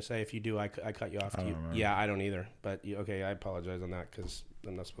what you were going to say. If you do, I cut you off. I don't either. But okay, I apologize on that because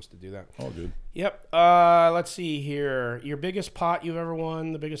I'm not supposed to do that. Oh, dude. Yep. Let's see here. Your biggest pot you've ever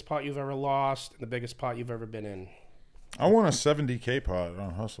won, the biggest pot you've ever lost, and the biggest pot you've ever been in. I won a 70K pot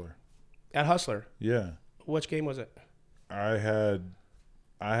on Hustler. At Hustler? Yeah. Which game was it? I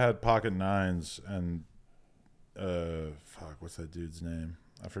had pocket nines and what's that dude's name?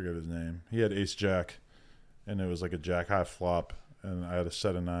 I forget his name. He had ace jack, and it was like a jack high flop, and I had a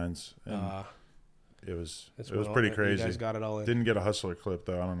set of nines, and it was pretty crazy. You guys got it all in. Didn't get a Hustler clip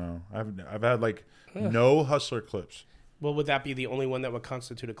though. I don't know. I've had no Hustler clips. Well, would that be the only one that would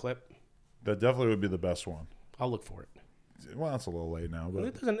constitute a clip? That definitely would be the best one. I'll look for it. Well, that's a little late now, but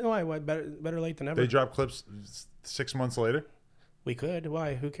it doesn't. Why? Better late than never. They drop clips 6 months later. We could.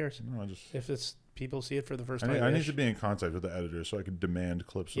 Why? Who cares? No, if it's people see it for the first time. I need to be in contact with the editor so I could demand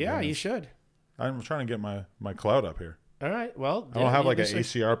clips. Yeah, you should. I'm trying to get my clout up here. All right. Well, I don't have an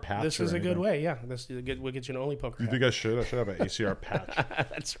ACR patch. This is a good way. Yeah, this is good. We'll get you an only poker. You think I should? I should have an ACR patch.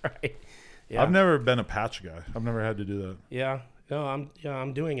 That's right. Yeah. I've never been a patch guy. I've never had to do that. Yeah. No,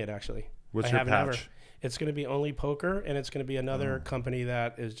 I'm doing it actually. What's your patch? It's going to be only poker, and it's going to be another company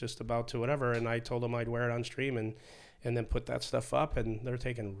that is just about to whatever. And I told them I'd wear it on stream and then put that stuff up, and they're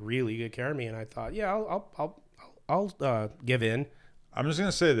taking really good care of me. And I thought, I'll give in. I'm just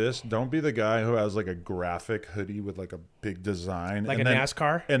gonna say this: don't be the guy who has a graphic hoodie with a big design,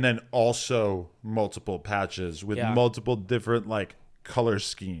 NASCAR, and then also multiple patches with multiple different color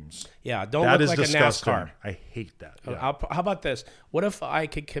schemes. Yeah, don't look like disgusting. A NASCAR. I hate that. Yeah. How about this? What if I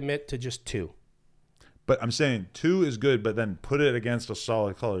could commit to just 2? But I'm saying 2 is good, but then put it against a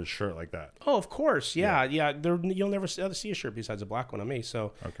solid colored shirt like that. Oh, of course, yeah. You'll never see a shirt besides a black one on me.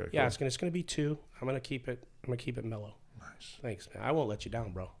 So okay, yeah, cool. It's gonna be 2. I'm gonna keep it mellow. Nice. Thanks, man. I won't let you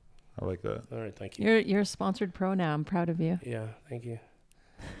down, bro. I like that. All right, thank you. You're a sponsored pro now. I'm proud of you. Yeah, thank you.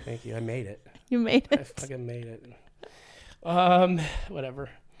 I made it. You made it. I fucking made it. Whatever.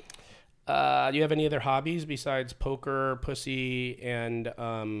 Do you have any other hobbies besides poker, pussy, and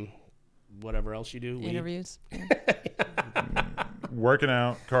whatever else you do? Interviews. Working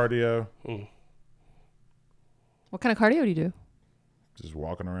out, cardio. What kind of cardio do you do? Just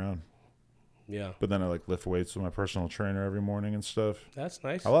walking around. Yeah. But then I like lift weights with my personal trainer every morning and stuff. That's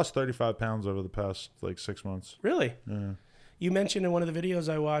nice. I lost 35 pounds over the past like 6 months. Really? Yeah. You mentioned in one of the videos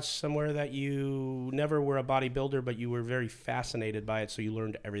I watched somewhere that you never were a bodybuilder, but you were very fascinated by it, so you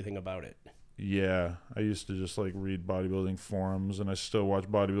learned everything about it. Yeah, I used to just like read bodybuilding forums, and I still watch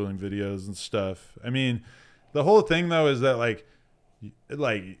bodybuilding videos and stuff. I mean, the whole thing though is that like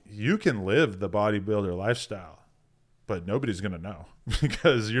you can live the bodybuilder lifestyle, but nobody's going to know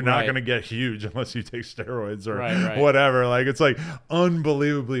because you're not going to get huge unless you take steroids or whatever. Like, it's like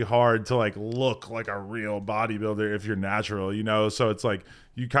unbelievably hard to like look like a real bodybuilder if you're natural, you know? So it's like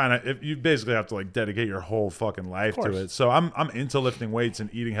you basically have to like dedicate your whole fucking life to it. So I'm into lifting weights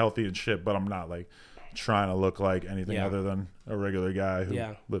and eating healthy and shit, but I'm not like trying to look like anything other than a regular guy who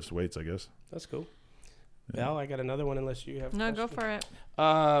lifts weights, I guess. That's cool. Val, I got another one unless you have No, go for it.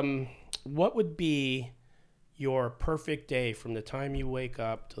 What would be your perfect day from the time you wake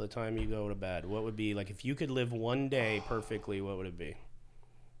up to the time you go to bed? What would be, like, if you could live one day perfectly, what would it be?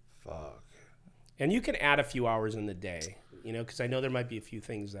 Fuck. And you can add a few hours in the day, you know, because I know there might be a few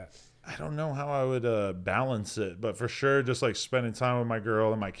things that... I don't know how I would balance it, but for sure just like spending time with my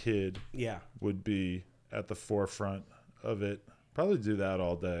girl and my kid would be at the forefront of it. Probably do that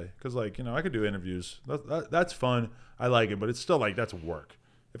all day because, like, you know, I could do interviews. That's fun. I like it, but it's still like that's work.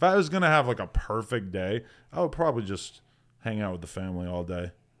 If I was going to have like a perfect day, I would probably just hang out with the family all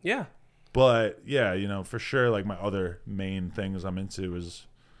day. Yeah. But yeah, you know, for sure, like my other main things I'm into is,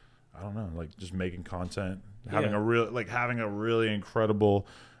 I don't know, like just making content, having a really incredible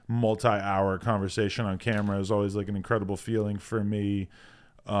multi-hour conversation on camera is always like an incredible feeling for me.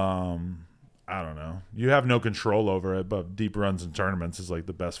 I don't know. You have no control over it, but deep runs in tournaments is like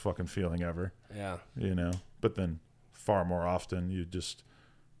the best fucking feeling ever. Yeah. You know, but then far more often you just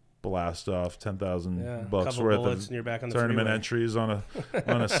blast off $10,000 worth of and you're back on the tournament freeway. Entries on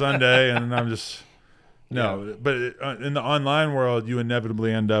a Sunday, and I'm just But in the online world, you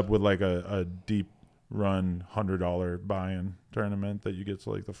inevitably end up with like a deep run $100 buy-in tournament that you get to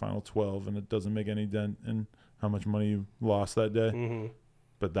like the final 12, and it doesn't make any dent in how much money you lost that day. Mm-hmm.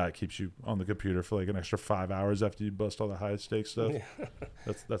 But that keeps you on the computer for like an extra 5 hours after you bust all the high stakes stuff.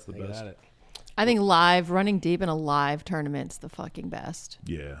 That's the best. I think running deep in a live tournament's the fucking best.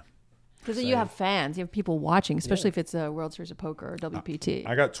 Yeah. Because you have fans, you have people watching, especially if it's a World Series of Poker or WPT.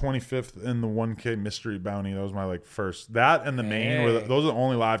 I got 25th in the 1K Mystery Bounty. That was my like first. That and the main those are the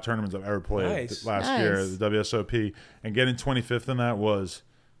only live tournaments I've ever played last year, the WSOP. And getting 25th in that was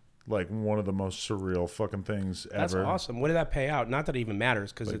like one of the most surreal fucking things ever. That's awesome. What did that pay out? Not that it even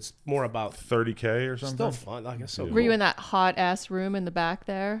matters because it's more about 30K or something. Still fun. I guess so. Were you in that hot ass room in the back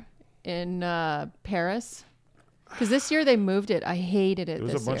there in Paris? Because this year they moved it. I hated it. It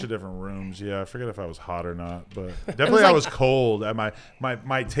was this a bunch year. of different rooms. Yeah, I forget if I was hot or not, but definitely I was cold. At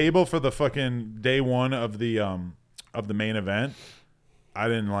my table for the fucking day one of the main event,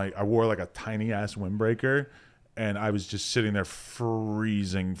 I wore like a tiny ass windbreaker, and I was just sitting there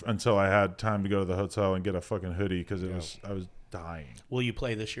freezing until I had time to go to the hotel and get a fucking hoodie because I was dying. Will you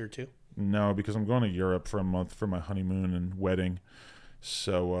play this year too? No, because I'm going to Europe for a month for my honeymoon and wedding.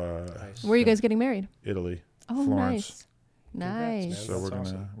 So nice. Where are you guys getting married? Italy. Oh, Florence. Nice. So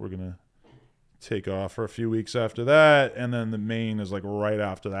we're gonna take off for a few weeks after that, and then the main is like right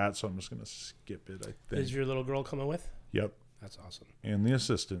after that. So I'm just gonna skip it. I think. Is your little girl coming with? Yep. That's awesome. And the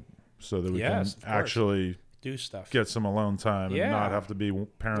assistant, so that we can actually do stuff, get some alone time, and not have to be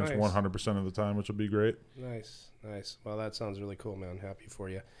parents 100% of the time, which will be great. Nice. Well, that sounds really cool, man. Happy for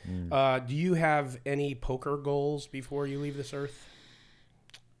you. Do you have any poker goals before you leave this earth?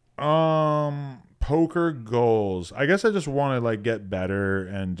 Poker goals. I guess I just want to like get better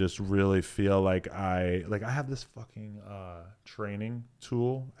and just really feel like I have this fucking training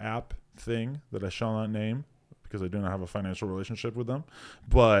tool app thing that I shall not name because I do not have a financial relationship with them.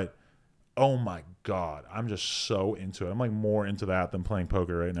 But oh my God, I'm just so into it. I'm like more into that than playing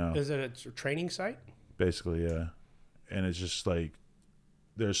poker right now. Is it a training site? Basically, yeah. And it's just like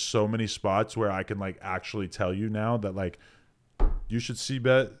there's so many spots where I can like actually tell you now that like you should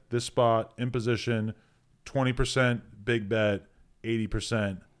c-bet this spot in position, 20% big bet,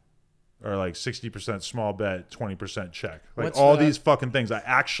 80%, or like 60% small bet, 20% check. Like these fucking things. I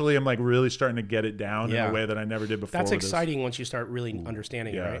actually am like really starting to get it down in a way that I never did before. That's exciting once you start really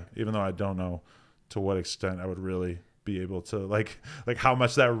understanding it, right? Even though I don't know to what extent I would really be able to like how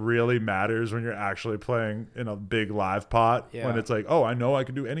much that really matters when you're actually playing in a big live pot when it's like, oh, I know I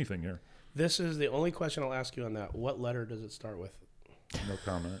can do anything here. This is the only question I'll ask you on that. What letter does it start with? No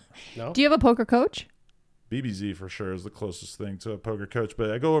comment. No? Do you have a poker coach? BBZ for sure is the closest thing to a poker coach, but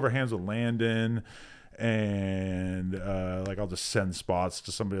I go over hands with Landon, and like I'll just send spots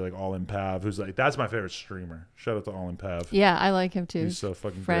to somebody like All In Pav, who's like, that's my favorite streamer. Shout out to All In Pav. Yeah, I like him too. He's so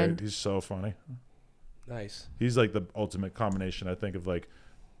fucking Friend. great. He's so funny. Nice. He's like the ultimate combination, I think, of like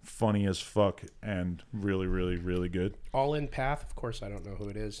funny as fuck and really, really, really good. All In Path, of course, I don't know who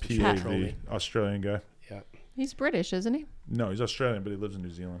it is. PAV, Australian guy. Yeah. He's British, isn't he? No, he's Australian, but he lives in New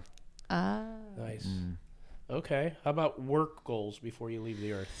Zealand. Ah. Nice. Okay. How about work goals before you leave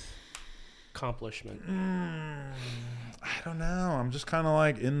the earth? Accomplishment. I don't know. I'm just kind of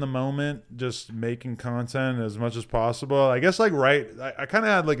like in the moment, just making content as much as possible. I guess like I kind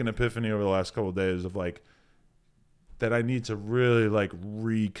of had like an epiphany over the last couple of days of like that I need to really like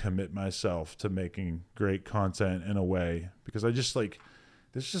recommit myself to making great content in a way, because I just like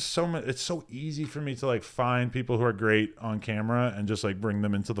there's just so much. It's so easy for me to like find people who are great on camera and just like bring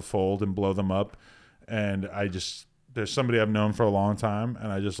them into the fold and blow them up. And there's somebody I've known for a long time, and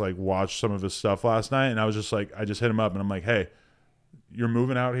I just like watched some of his stuff last night, and I was just like, I just hit him up and I'm like, hey, you're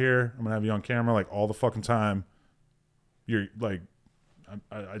moving out here. I'm gonna have you on camera like all the fucking time. You're like,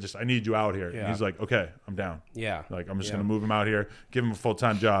 I need you out here. Yeah. And he's like, okay, I'm down. Yeah. Like, I'm just gonna move him out here, give him a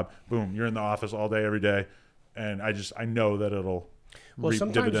full-time job. Boom, you're in the office all day, every day. And I know that it'll reap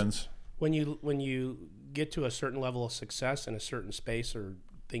dividends. When you get to a certain level of success in a certain space or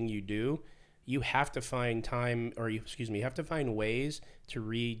thing you do, you have to find time, or you have to find ways to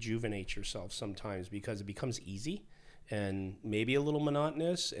rejuvenate yourself sometimes, because it becomes easy and maybe a little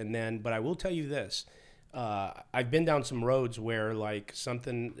monotonous. But I will tell you this, I've been down some roads where like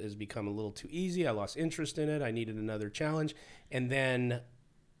something has become a little too easy. I lost interest in it. I needed another challenge. And then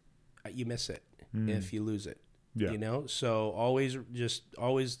you miss it if you lose it, you know? So always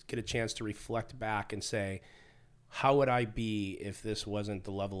get a chance to reflect back and say, how would I be if this wasn't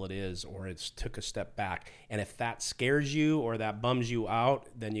the level it is, or it's took a step back? And if that scares you or that bums you out,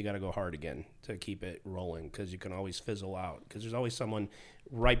 then you got to go hard again to keep it rolling, because you can always fizzle out, because there's always someone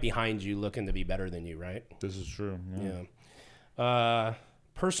right behind you looking to be better than you, right? This is true. Yeah.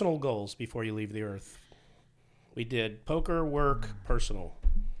 Personal goals before you leave the earth. We did poker, work, personal.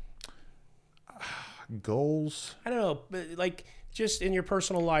 Goals? I don't know, but like just in your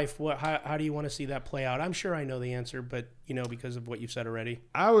personal life, how do you want to see that play out? I'm sure I know the answer, but because of what you've said already.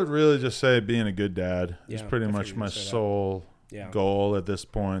 I would really just say being a good dad is pretty much my sole goal at this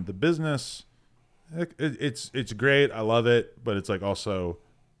point. The business, it's great. I love it, but it's like also,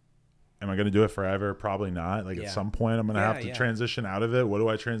 am I going to do it forever? Probably not. Like at some point I'm going to have to transition out of it. What do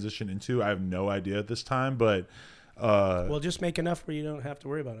I transition into? I have no idea at this time, but well, just make enough where you don't have to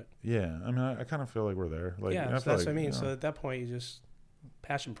worry about it. Yeah, I mean, I kind of feel like we're there. Like, so that's what I mean. So at that point, you just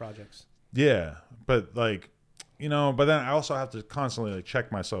passion projects. Yeah, but like, but then I also have to constantly like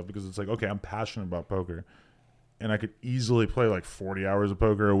check myself, because it's like, okay, I'm passionate about poker, and I could easily play like 40 hours of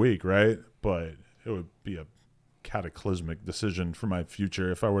poker a week, right? But it would be a cataclysmic decision for my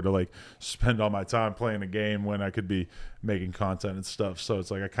future if I were to like spend all my time playing a game when I could be making content and stuff. So it's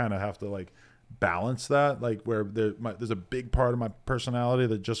like I kind of have to like balance that, like where there's a big part of my personality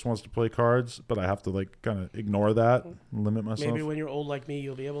that just wants to play cards, but I have to like kind of ignore that and limit myself. Maybe when you're old like me,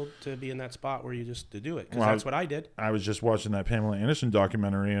 you'll be able to be in that spot where you just to do it, because that's what I did. I was just watching that Pamela Anderson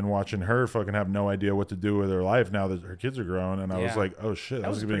documentary and watching her fucking have no idea what to do with her life now that her kids are grown, and I was like, oh shit, that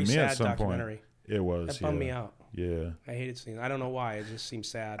was gonna be me at some point. It was. That bummed me out. Yeah. I hated seeing it. I don't know why. It just seemed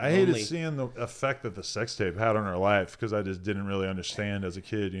sad. I hated seeing the effect that the sex tape had on her life, because I just didn't really understand as a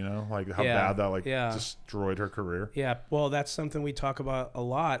kid, like how bad that destroyed her career. Yeah. Well, that's something we talk about a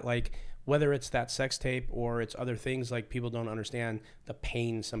lot. Like whether it's that sex tape or it's other things, like people don't understand the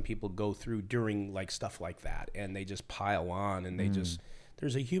pain some people go through during like stuff like that, and they just pile on, and they just.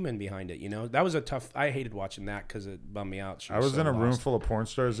 There's a human behind it, That was a tough. I hated watching that because it bummed me out. I was in a room full of porn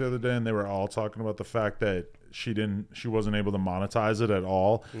stars the other day, and they were all talking about the fact that she wasn't able to monetize it at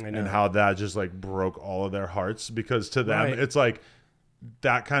all, and how that just like broke all of their hearts, because to them it's like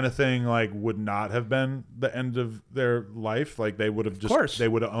that kind of thing like would not have been the end of their life. Like they would have they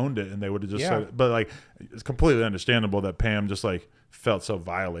would have owned it, and they would have just said it. But like it's completely understandable that Pam just like felt so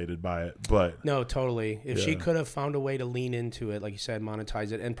violated by it. But no, totally. If she could have found a way to lean into it, like you said,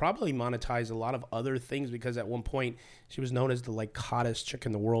 monetize it, and probably monetize a lot of other things, because at one point she was known as the like hottest chick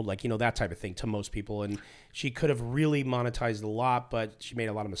in the world, like that type of thing to most people, and she could have really monetized a lot, but she made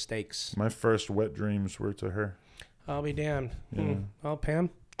a lot of mistakes. My first wet dreams were to her. I'll be damned. Yeah. Oh,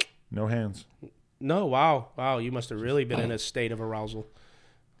 Pam? No hands. No, wow. You must have really been in a state of arousal.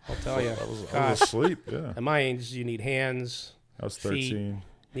 I'll tell you. I was asleep, yeah. At my age, you need hands. I was 13. Feet,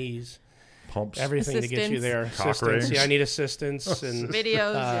 knees. pumps, everything to get you there. Cock Assistance. rings. Yeah, I need assistance and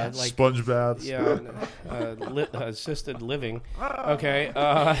Videos, yeah. like sponge baths. yeah, assisted living. Okay.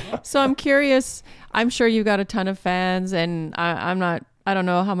 So I'm curious. I'm sure you've got a ton of fans, and I don't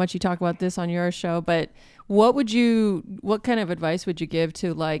know how much you talk about this on your show, but what kind of advice would you give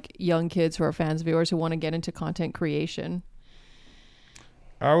to like young kids who are fans, viewers who want to get into content creation?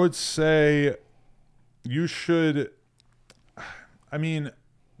 I would say you should. I mean,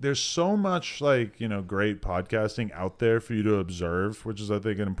 there's so much like, great podcasting out there for you to observe, which is, I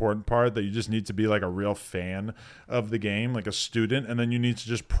think, an important part, that you just need to be like a real fan of the game, like a student, and then you need to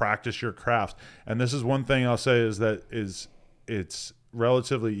just practice your craft. And this is one thing I'll say is that it's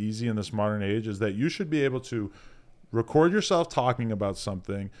relatively easy in this modern age, is that you should be able to record yourself talking about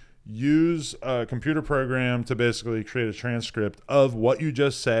something, use a computer program to basically create a transcript of what you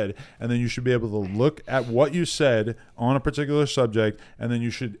just said, and then you should be able to look at what you said on a particular subject, and then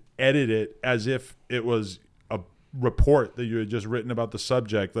you should edit it as if it was a report that you had just written about the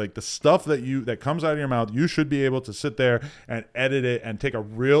subject. Like the stuff that comes out of your mouth, you should be able to sit there and edit it and take a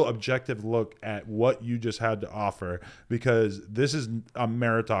real objective look at what you just had to offer, because this is a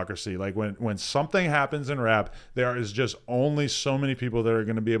meritocracy. Like when something happens in rap, there is just only so many people that are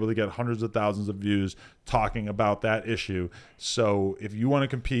going to be able to get hundreds of thousands of views talking about that issue. So if you want to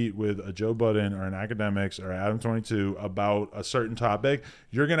compete with a Joe Budden or an Academics or ADAM22 about a certain topic,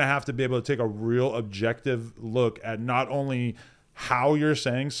 you're going to have to be able to take a real objective look at not only how you're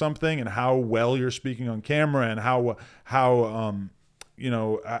saying something and how well you're speaking on camera and how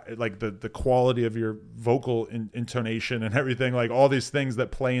like the quality of your vocal intonation and everything, like all these things that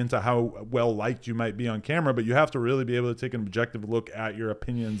play into how well liked you might be on camera. But you have to really be able to take an objective look at your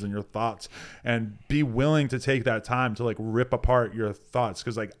opinions and your thoughts, and be willing to take that time to like rip apart your thoughts.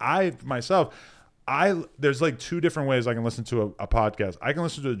 Because like there's like two different ways I can listen to a podcast. I can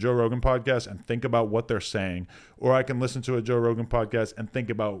listen to a Joe Rogan podcast and think about what they're saying, or I can listen to a Joe Rogan podcast and think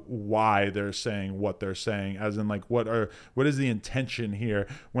about why they're saying what they're saying, as in like what is the intention here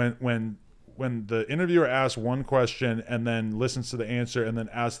when the interviewer asks one question and then listens to the answer and then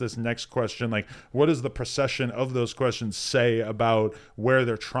asks this next question, like what does the procession of those questions say about where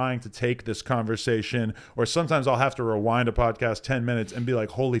they're trying to take this conversation? Or sometimes I'll have to rewind a podcast 10 minutes and be like,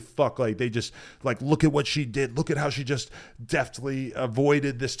 holy fuck, like they just like, look at what she did. Look at how she just deftly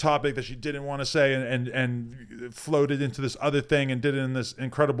avoided this topic that she didn't want to say and floated into this other thing and did it in this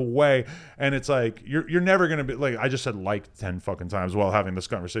incredible way. And it's like, you're never going to be like, I just said like 10 fucking times while having this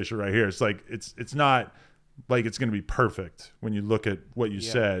conversation right here. It's like, it's not like it's going to be perfect when you look at what you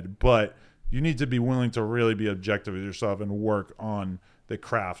said, but you need to be willing to really be objective with yourself and work on the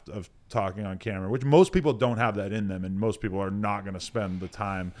craft of talking on camera, which most people don't have that in them, and most people are not going to spend the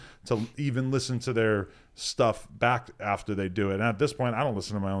time to even listen to their stuff back after they do it. And at this point, I don't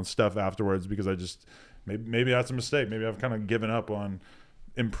listen to my own stuff afterwards because I just maybe that's a mistake. Maybe I've kind of given up on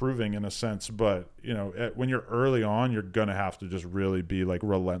improving in a sense. But when you're early on, you're gonna have to just really be like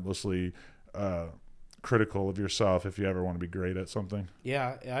relentlessly critical of yourself if you ever want to be great at something.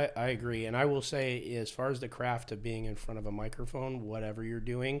 Yeah, I agree. And I will say, as far as the craft of being in front of a microphone, whatever you're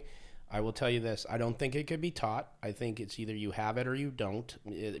doing, I will tell you this: I don't think it could be taught. I think it's either you have it or you don't,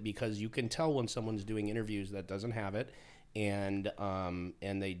 because you can tell when someone's doing interviews that doesn't have it, and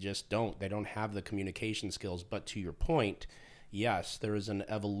they just don't. They don't have the communication skills. But to your point, yes, there is an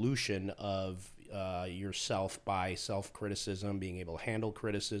evolution of yourself by self-criticism, being able to handle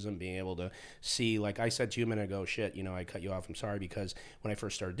criticism, being able to see, like I said to you a minute ago, shit, I cut you off, I'm sorry, because when I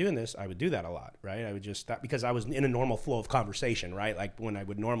first started doing this, I would do that a lot, right? I would just, because I was in a normal flow of conversation, right? Like when I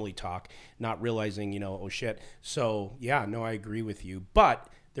would normally talk, not realizing, oh shit. So yeah, no, I agree with you, but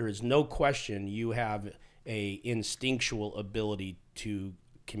there is no question you have a instinctual ability to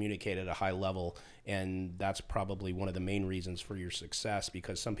communicate at a high level, and that's probably one of the main reasons for your success,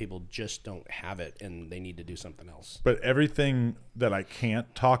 because some people just don't have it and they need to do something else. But everything that I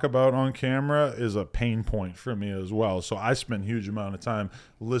can't talk about on camera is a pain point for me as well. So I spend a huge amount of time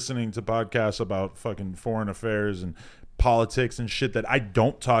listening to podcasts about fucking foreign affairs and politics and shit that I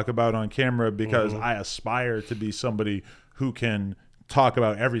don't talk about on camera, because I aspire to be somebody who can talk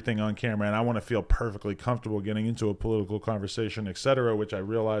about everything on camera, and I want to feel perfectly comfortable getting into a political conversation, etc., which I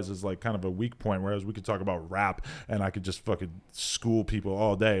realize is like kind of a weak point, whereas we could talk about rap and I could just fucking school people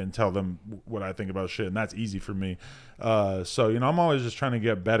all day and tell them what I think about shit, and that's easy for me. So I'm always just trying to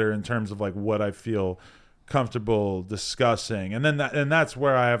get better in terms of like what I feel comfortable discussing, and then that's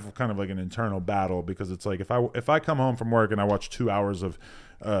where I have kind of like an internal battle, because it's like if I come home from work and I watch 2 hours of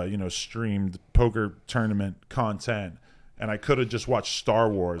streamed poker tournament content, and I could have just watched Star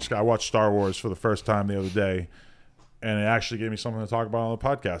Wars. I watched Star Wars for the first time the other day. and it actually gave me something to talk about on the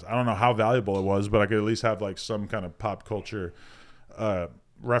podcast. I don't know how valuable it was, but I could at least have like some kind of pop culture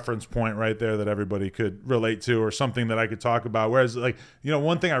reference point right there that everybody could relate to, or something that I could talk about. Whereas, like, you know,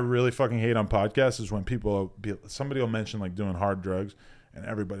 one thing I really fucking hate on podcasts is when somebody will mention like doing hard drugs, and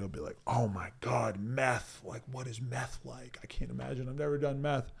everybody will be like, oh my God, meth. Like, what is meth like? I can't imagine. I've never done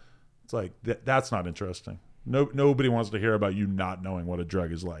meth. It's like, that's not interesting. Nobody wants to hear about you not knowing what a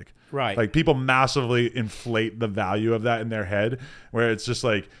drug is like. Right. Like, people massively inflate the value of that in their head, where it's just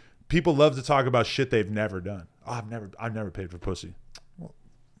like, people love to talk about shit they've never done. Oh, I've never paid for pussy. Well,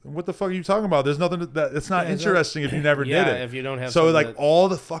 what the fuck are you talking about? There's nothing that it's not interesting if you never did it. If you don't have so like all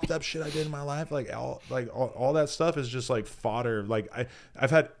the fucked up shit I did in my life, like all that stuff is just like fodder. Like I've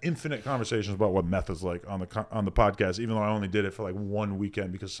had infinite conversations about what meth is like on the podcast, even though I only did it for like one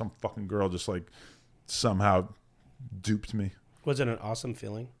weekend because some fucking girl just like somehow duped me. Was it an awesome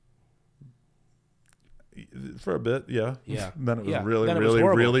feeling? For a bit, yeah. Yeah. Then it was Yeah. really, Then it was really,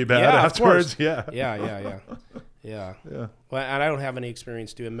 horrible. really bad Yeah, of afterwards. course. Yeah. Yeah. Yeah. Well, and I don't have any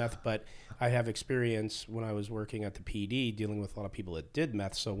experience doing meth, but I have experience when I was working at the PD dealing with a lot of people that did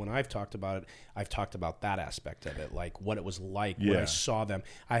meth. So when I've talked about it, I've talked about that aspect of it, like what it was like when I saw them.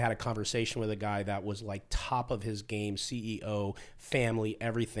 I had a conversation with a guy that was like top of his game, CEO, family,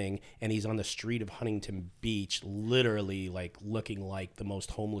 everything, and he's on the street of Huntington Beach, literally like looking like the most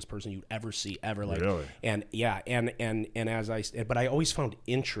homeless person you'd ever see ever. Like, really? And yeah, and but I always found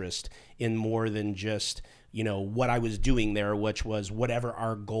interest in more than just, you know, what I was doing there, which was whatever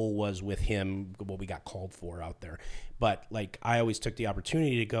our goal was with him, what we got called for out there. But like, I always took the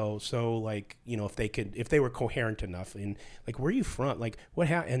opportunity to go, so like, you know, if they were coherent enough, and like, where are you from? Like, what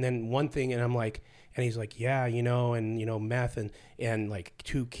happened? And then one thing, and I'm like, and he's like, yeah, you know, and, you know, meth and like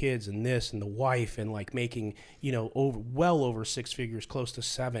 2 kids and this and the wife and like making, you know, well over 6 figures, close to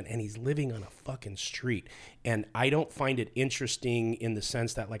 7. And he's living on a fucking street. And I don't find it interesting in the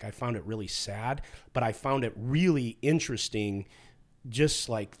sense that like, I found it really sad, but I found it really interesting, just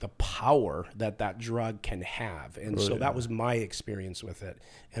like the power that drug can have. And so that was my experience with it.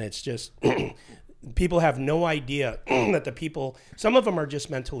 And it's just, people have no idea that some of them are just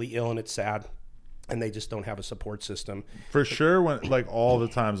mentally ill, and it's sad. And they just don't have a support system. For sure, when like all the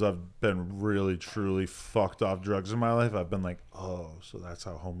times I've been really, truly fucked off drugs in my life, I've been like, oh, so that's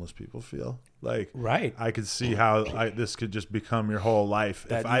how homeless people feel. Like, right. I could see how this could just become your whole life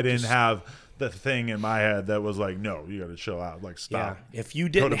if I didn't have the thing in my head that was like, no, you got to chill out, like stop. Yeah. If you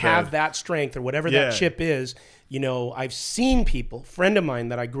didn't have that strength or whatever that chip is, you know, I've seen people, friend of mine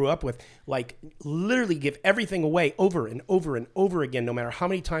that I grew up with, like literally give everything away over and over and over again, no matter how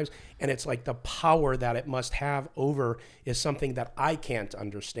many times. And it's like the power that it must have over is something that I can't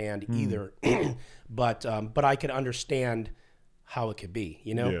understand either. But I can understand how it could be,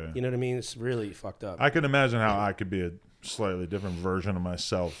 you know? Yeah. You know what I mean? It's really fucked up. I can imagine how I could be a slightly different version of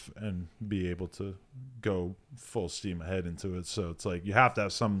myself and be able to go full steam ahead into it. So it's like you have to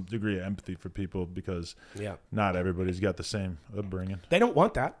have some degree of empathy for people because not everybody's got the same upbringing. They don't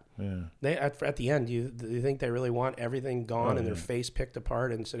want that. Yeah. They at the end, you think they really want everything gone and their face picked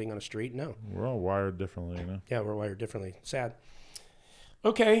apart and sitting on a street? No. We're all wired differently, you know? Yeah, we're wired differently. Sad.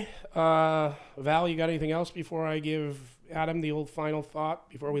 Okay. Val, you got anything else before I give Adam the old final thought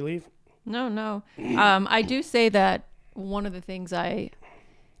before we leave? No. I do say that one of the things I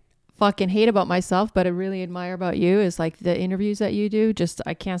fucking hate about myself, but I really admire about you is like the interviews that you do. Just,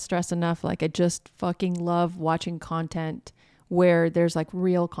 I can't stress enough. Like, I just fucking love watching content where there's like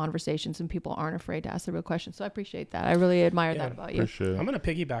real conversations and people aren't afraid to ask the real questions. So I appreciate that. I really admire that about you. I'm going to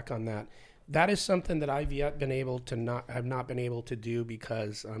piggyback on that. That is something that I've not been able to do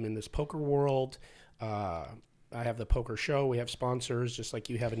because I'm in this poker world. I have the poker show. We have sponsors, just like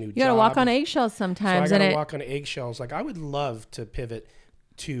you have a new job. You got to walk on eggshells sometimes. So I got to walk on eggshells. Like, I would love to pivot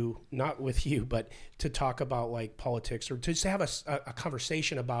to, not with you, but to talk about like politics or to just have a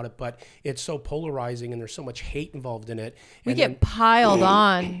conversation about it. But it's so polarizing and there's so much hate involved in it. We get piled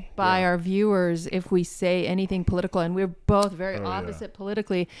on by our viewers if we say anything political, and we're both very opposite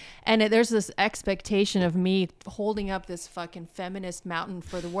politically. And there's this expectation of me holding up this fucking feminist mountain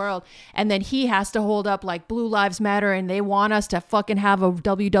for the world, and then he has to hold up like Blue Lives Matter, and they want us to fucking have a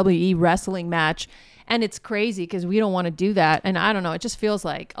WWE wrestling match. And it's crazy because we don't want to do that. And I don't know, it just feels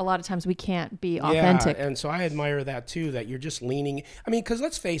like a lot of times we can't be authentic. Yeah, and so I admire that too, that you're just leaning. I mean, because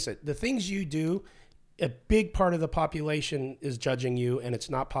let's face it, the things you do, a big part of the population is judging you, and it's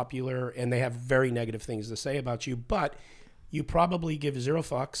not popular, and they have very negative things to say about you, but you probably give 0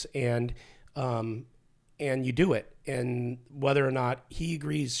 fucks, and you do it. And whether or not he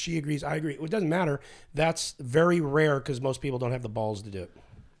agrees, she agrees, I agree, it doesn't matter. That's very rare because most people don't have the balls to do it.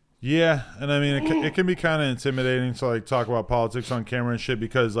 Yeah, and I mean, it can be kind of intimidating to like talk about politics on camera and shit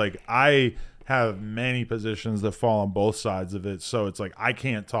because like I have many positions that fall on both sides of it, so it's like I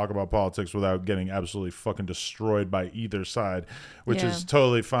can't talk about politics without getting absolutely fucking destroyed by either side, which is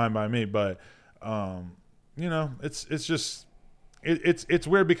totally fine by me. But you know, it's just it's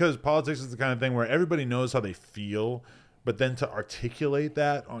weird because politics is the kind of thing where everybody knows how they feel. But then to articulate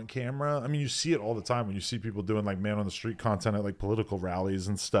that on camera, I mean, you see it all the time when you see people doing like man on the street content at like political rallies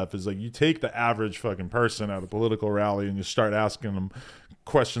and stuff. Is like you take the average fucking person at a political rally and you start asking them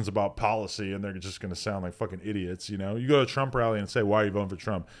questions about policy, and they're just going to sound like fucking idiots. You know, you go to a Trump rally and say, "Why are you voting for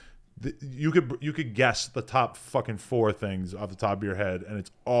Trump?" You could guess the top fucking 4 things off the top of your head, and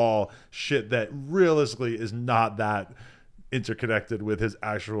it's all shit that realistically is not that interconnected with his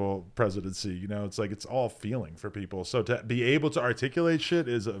actual presidency. You know, it's like it's all feeling for people, so to be able to articulate shit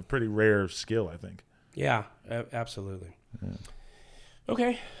is a pretty rare skill, I think. Yeah, absolutely.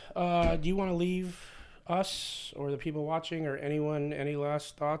 Okay, do you want to leave us or the people watching or anyone any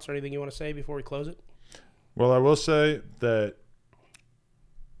last thoughts or anything you want to say before we close it? Well, I will say that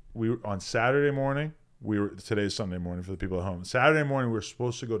on Saturday morning, today's Sunday morning for the people at home. Saturday morning we were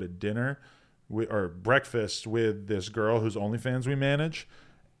supposed to go to dinner or breakfast with this girl whose OnlyFans we manage,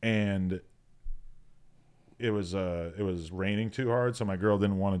 and it was raining too hard, so my girl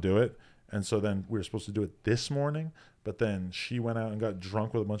didn't want to do it, and so then we were supposed to do it this morning, but then she went out and got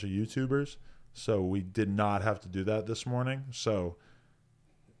drunk with a bunch of YouTubers, so we did not have to do that this morning. So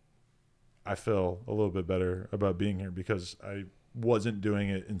I feel a little bit better about being here because I wasn't doing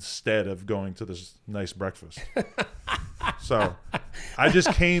it instead of going to this nice breakfast. So I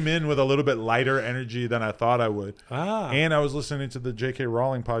just came in with a little bit lighter energy than I thought I would. And I was listening to the J.K.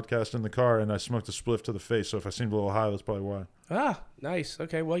 Rowling podcast in the car, and I smoked a spliff to the face. So if I seemed a little high, that's probably why. Nice.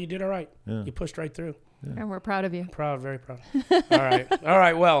 Okay, well, you did all right. Yeah. You pushed right through. Yeah. And we're proud of you. Very proud. All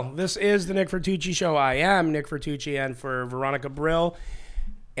right. Well, this is the Nick Vertucci Show. I am Nick Vertucci, and for Veronica Brill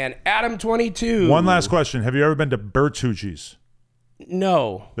and ADAM22. One last question. Have you ever been to Vertucci's?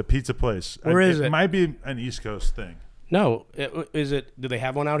 No. The pizza place. Where is it? It might be an East Coast thing. No. Is it? Do they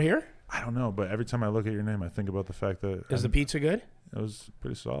have one out here? I don't know, but every time I look at your name, I think about the fact that... Is the pizza good? It was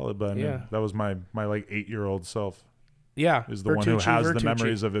pretty solid, but I mean, that was my like 8-year-old self. Yeah. Is the one who has the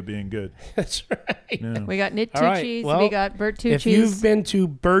memories of it being good. That's right. Yeah. We got Nitucci's. Well, we got Vertucci's. If you've been to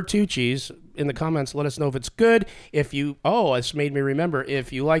Vertucci's, in the comments, let us know if it's good. If you... it's made me remember.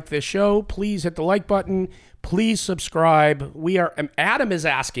 If you like this show, please hit the like button. Please subscribe. Adam is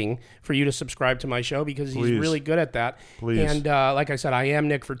asking for you to subscribe to my show because he's really good at that. Please. And like I said, I am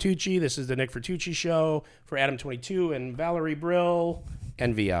Nick Vertucci. This is the Nick Vertucci Show for ADAM22 and Valerie Brill.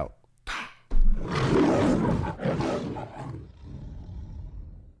 NV out.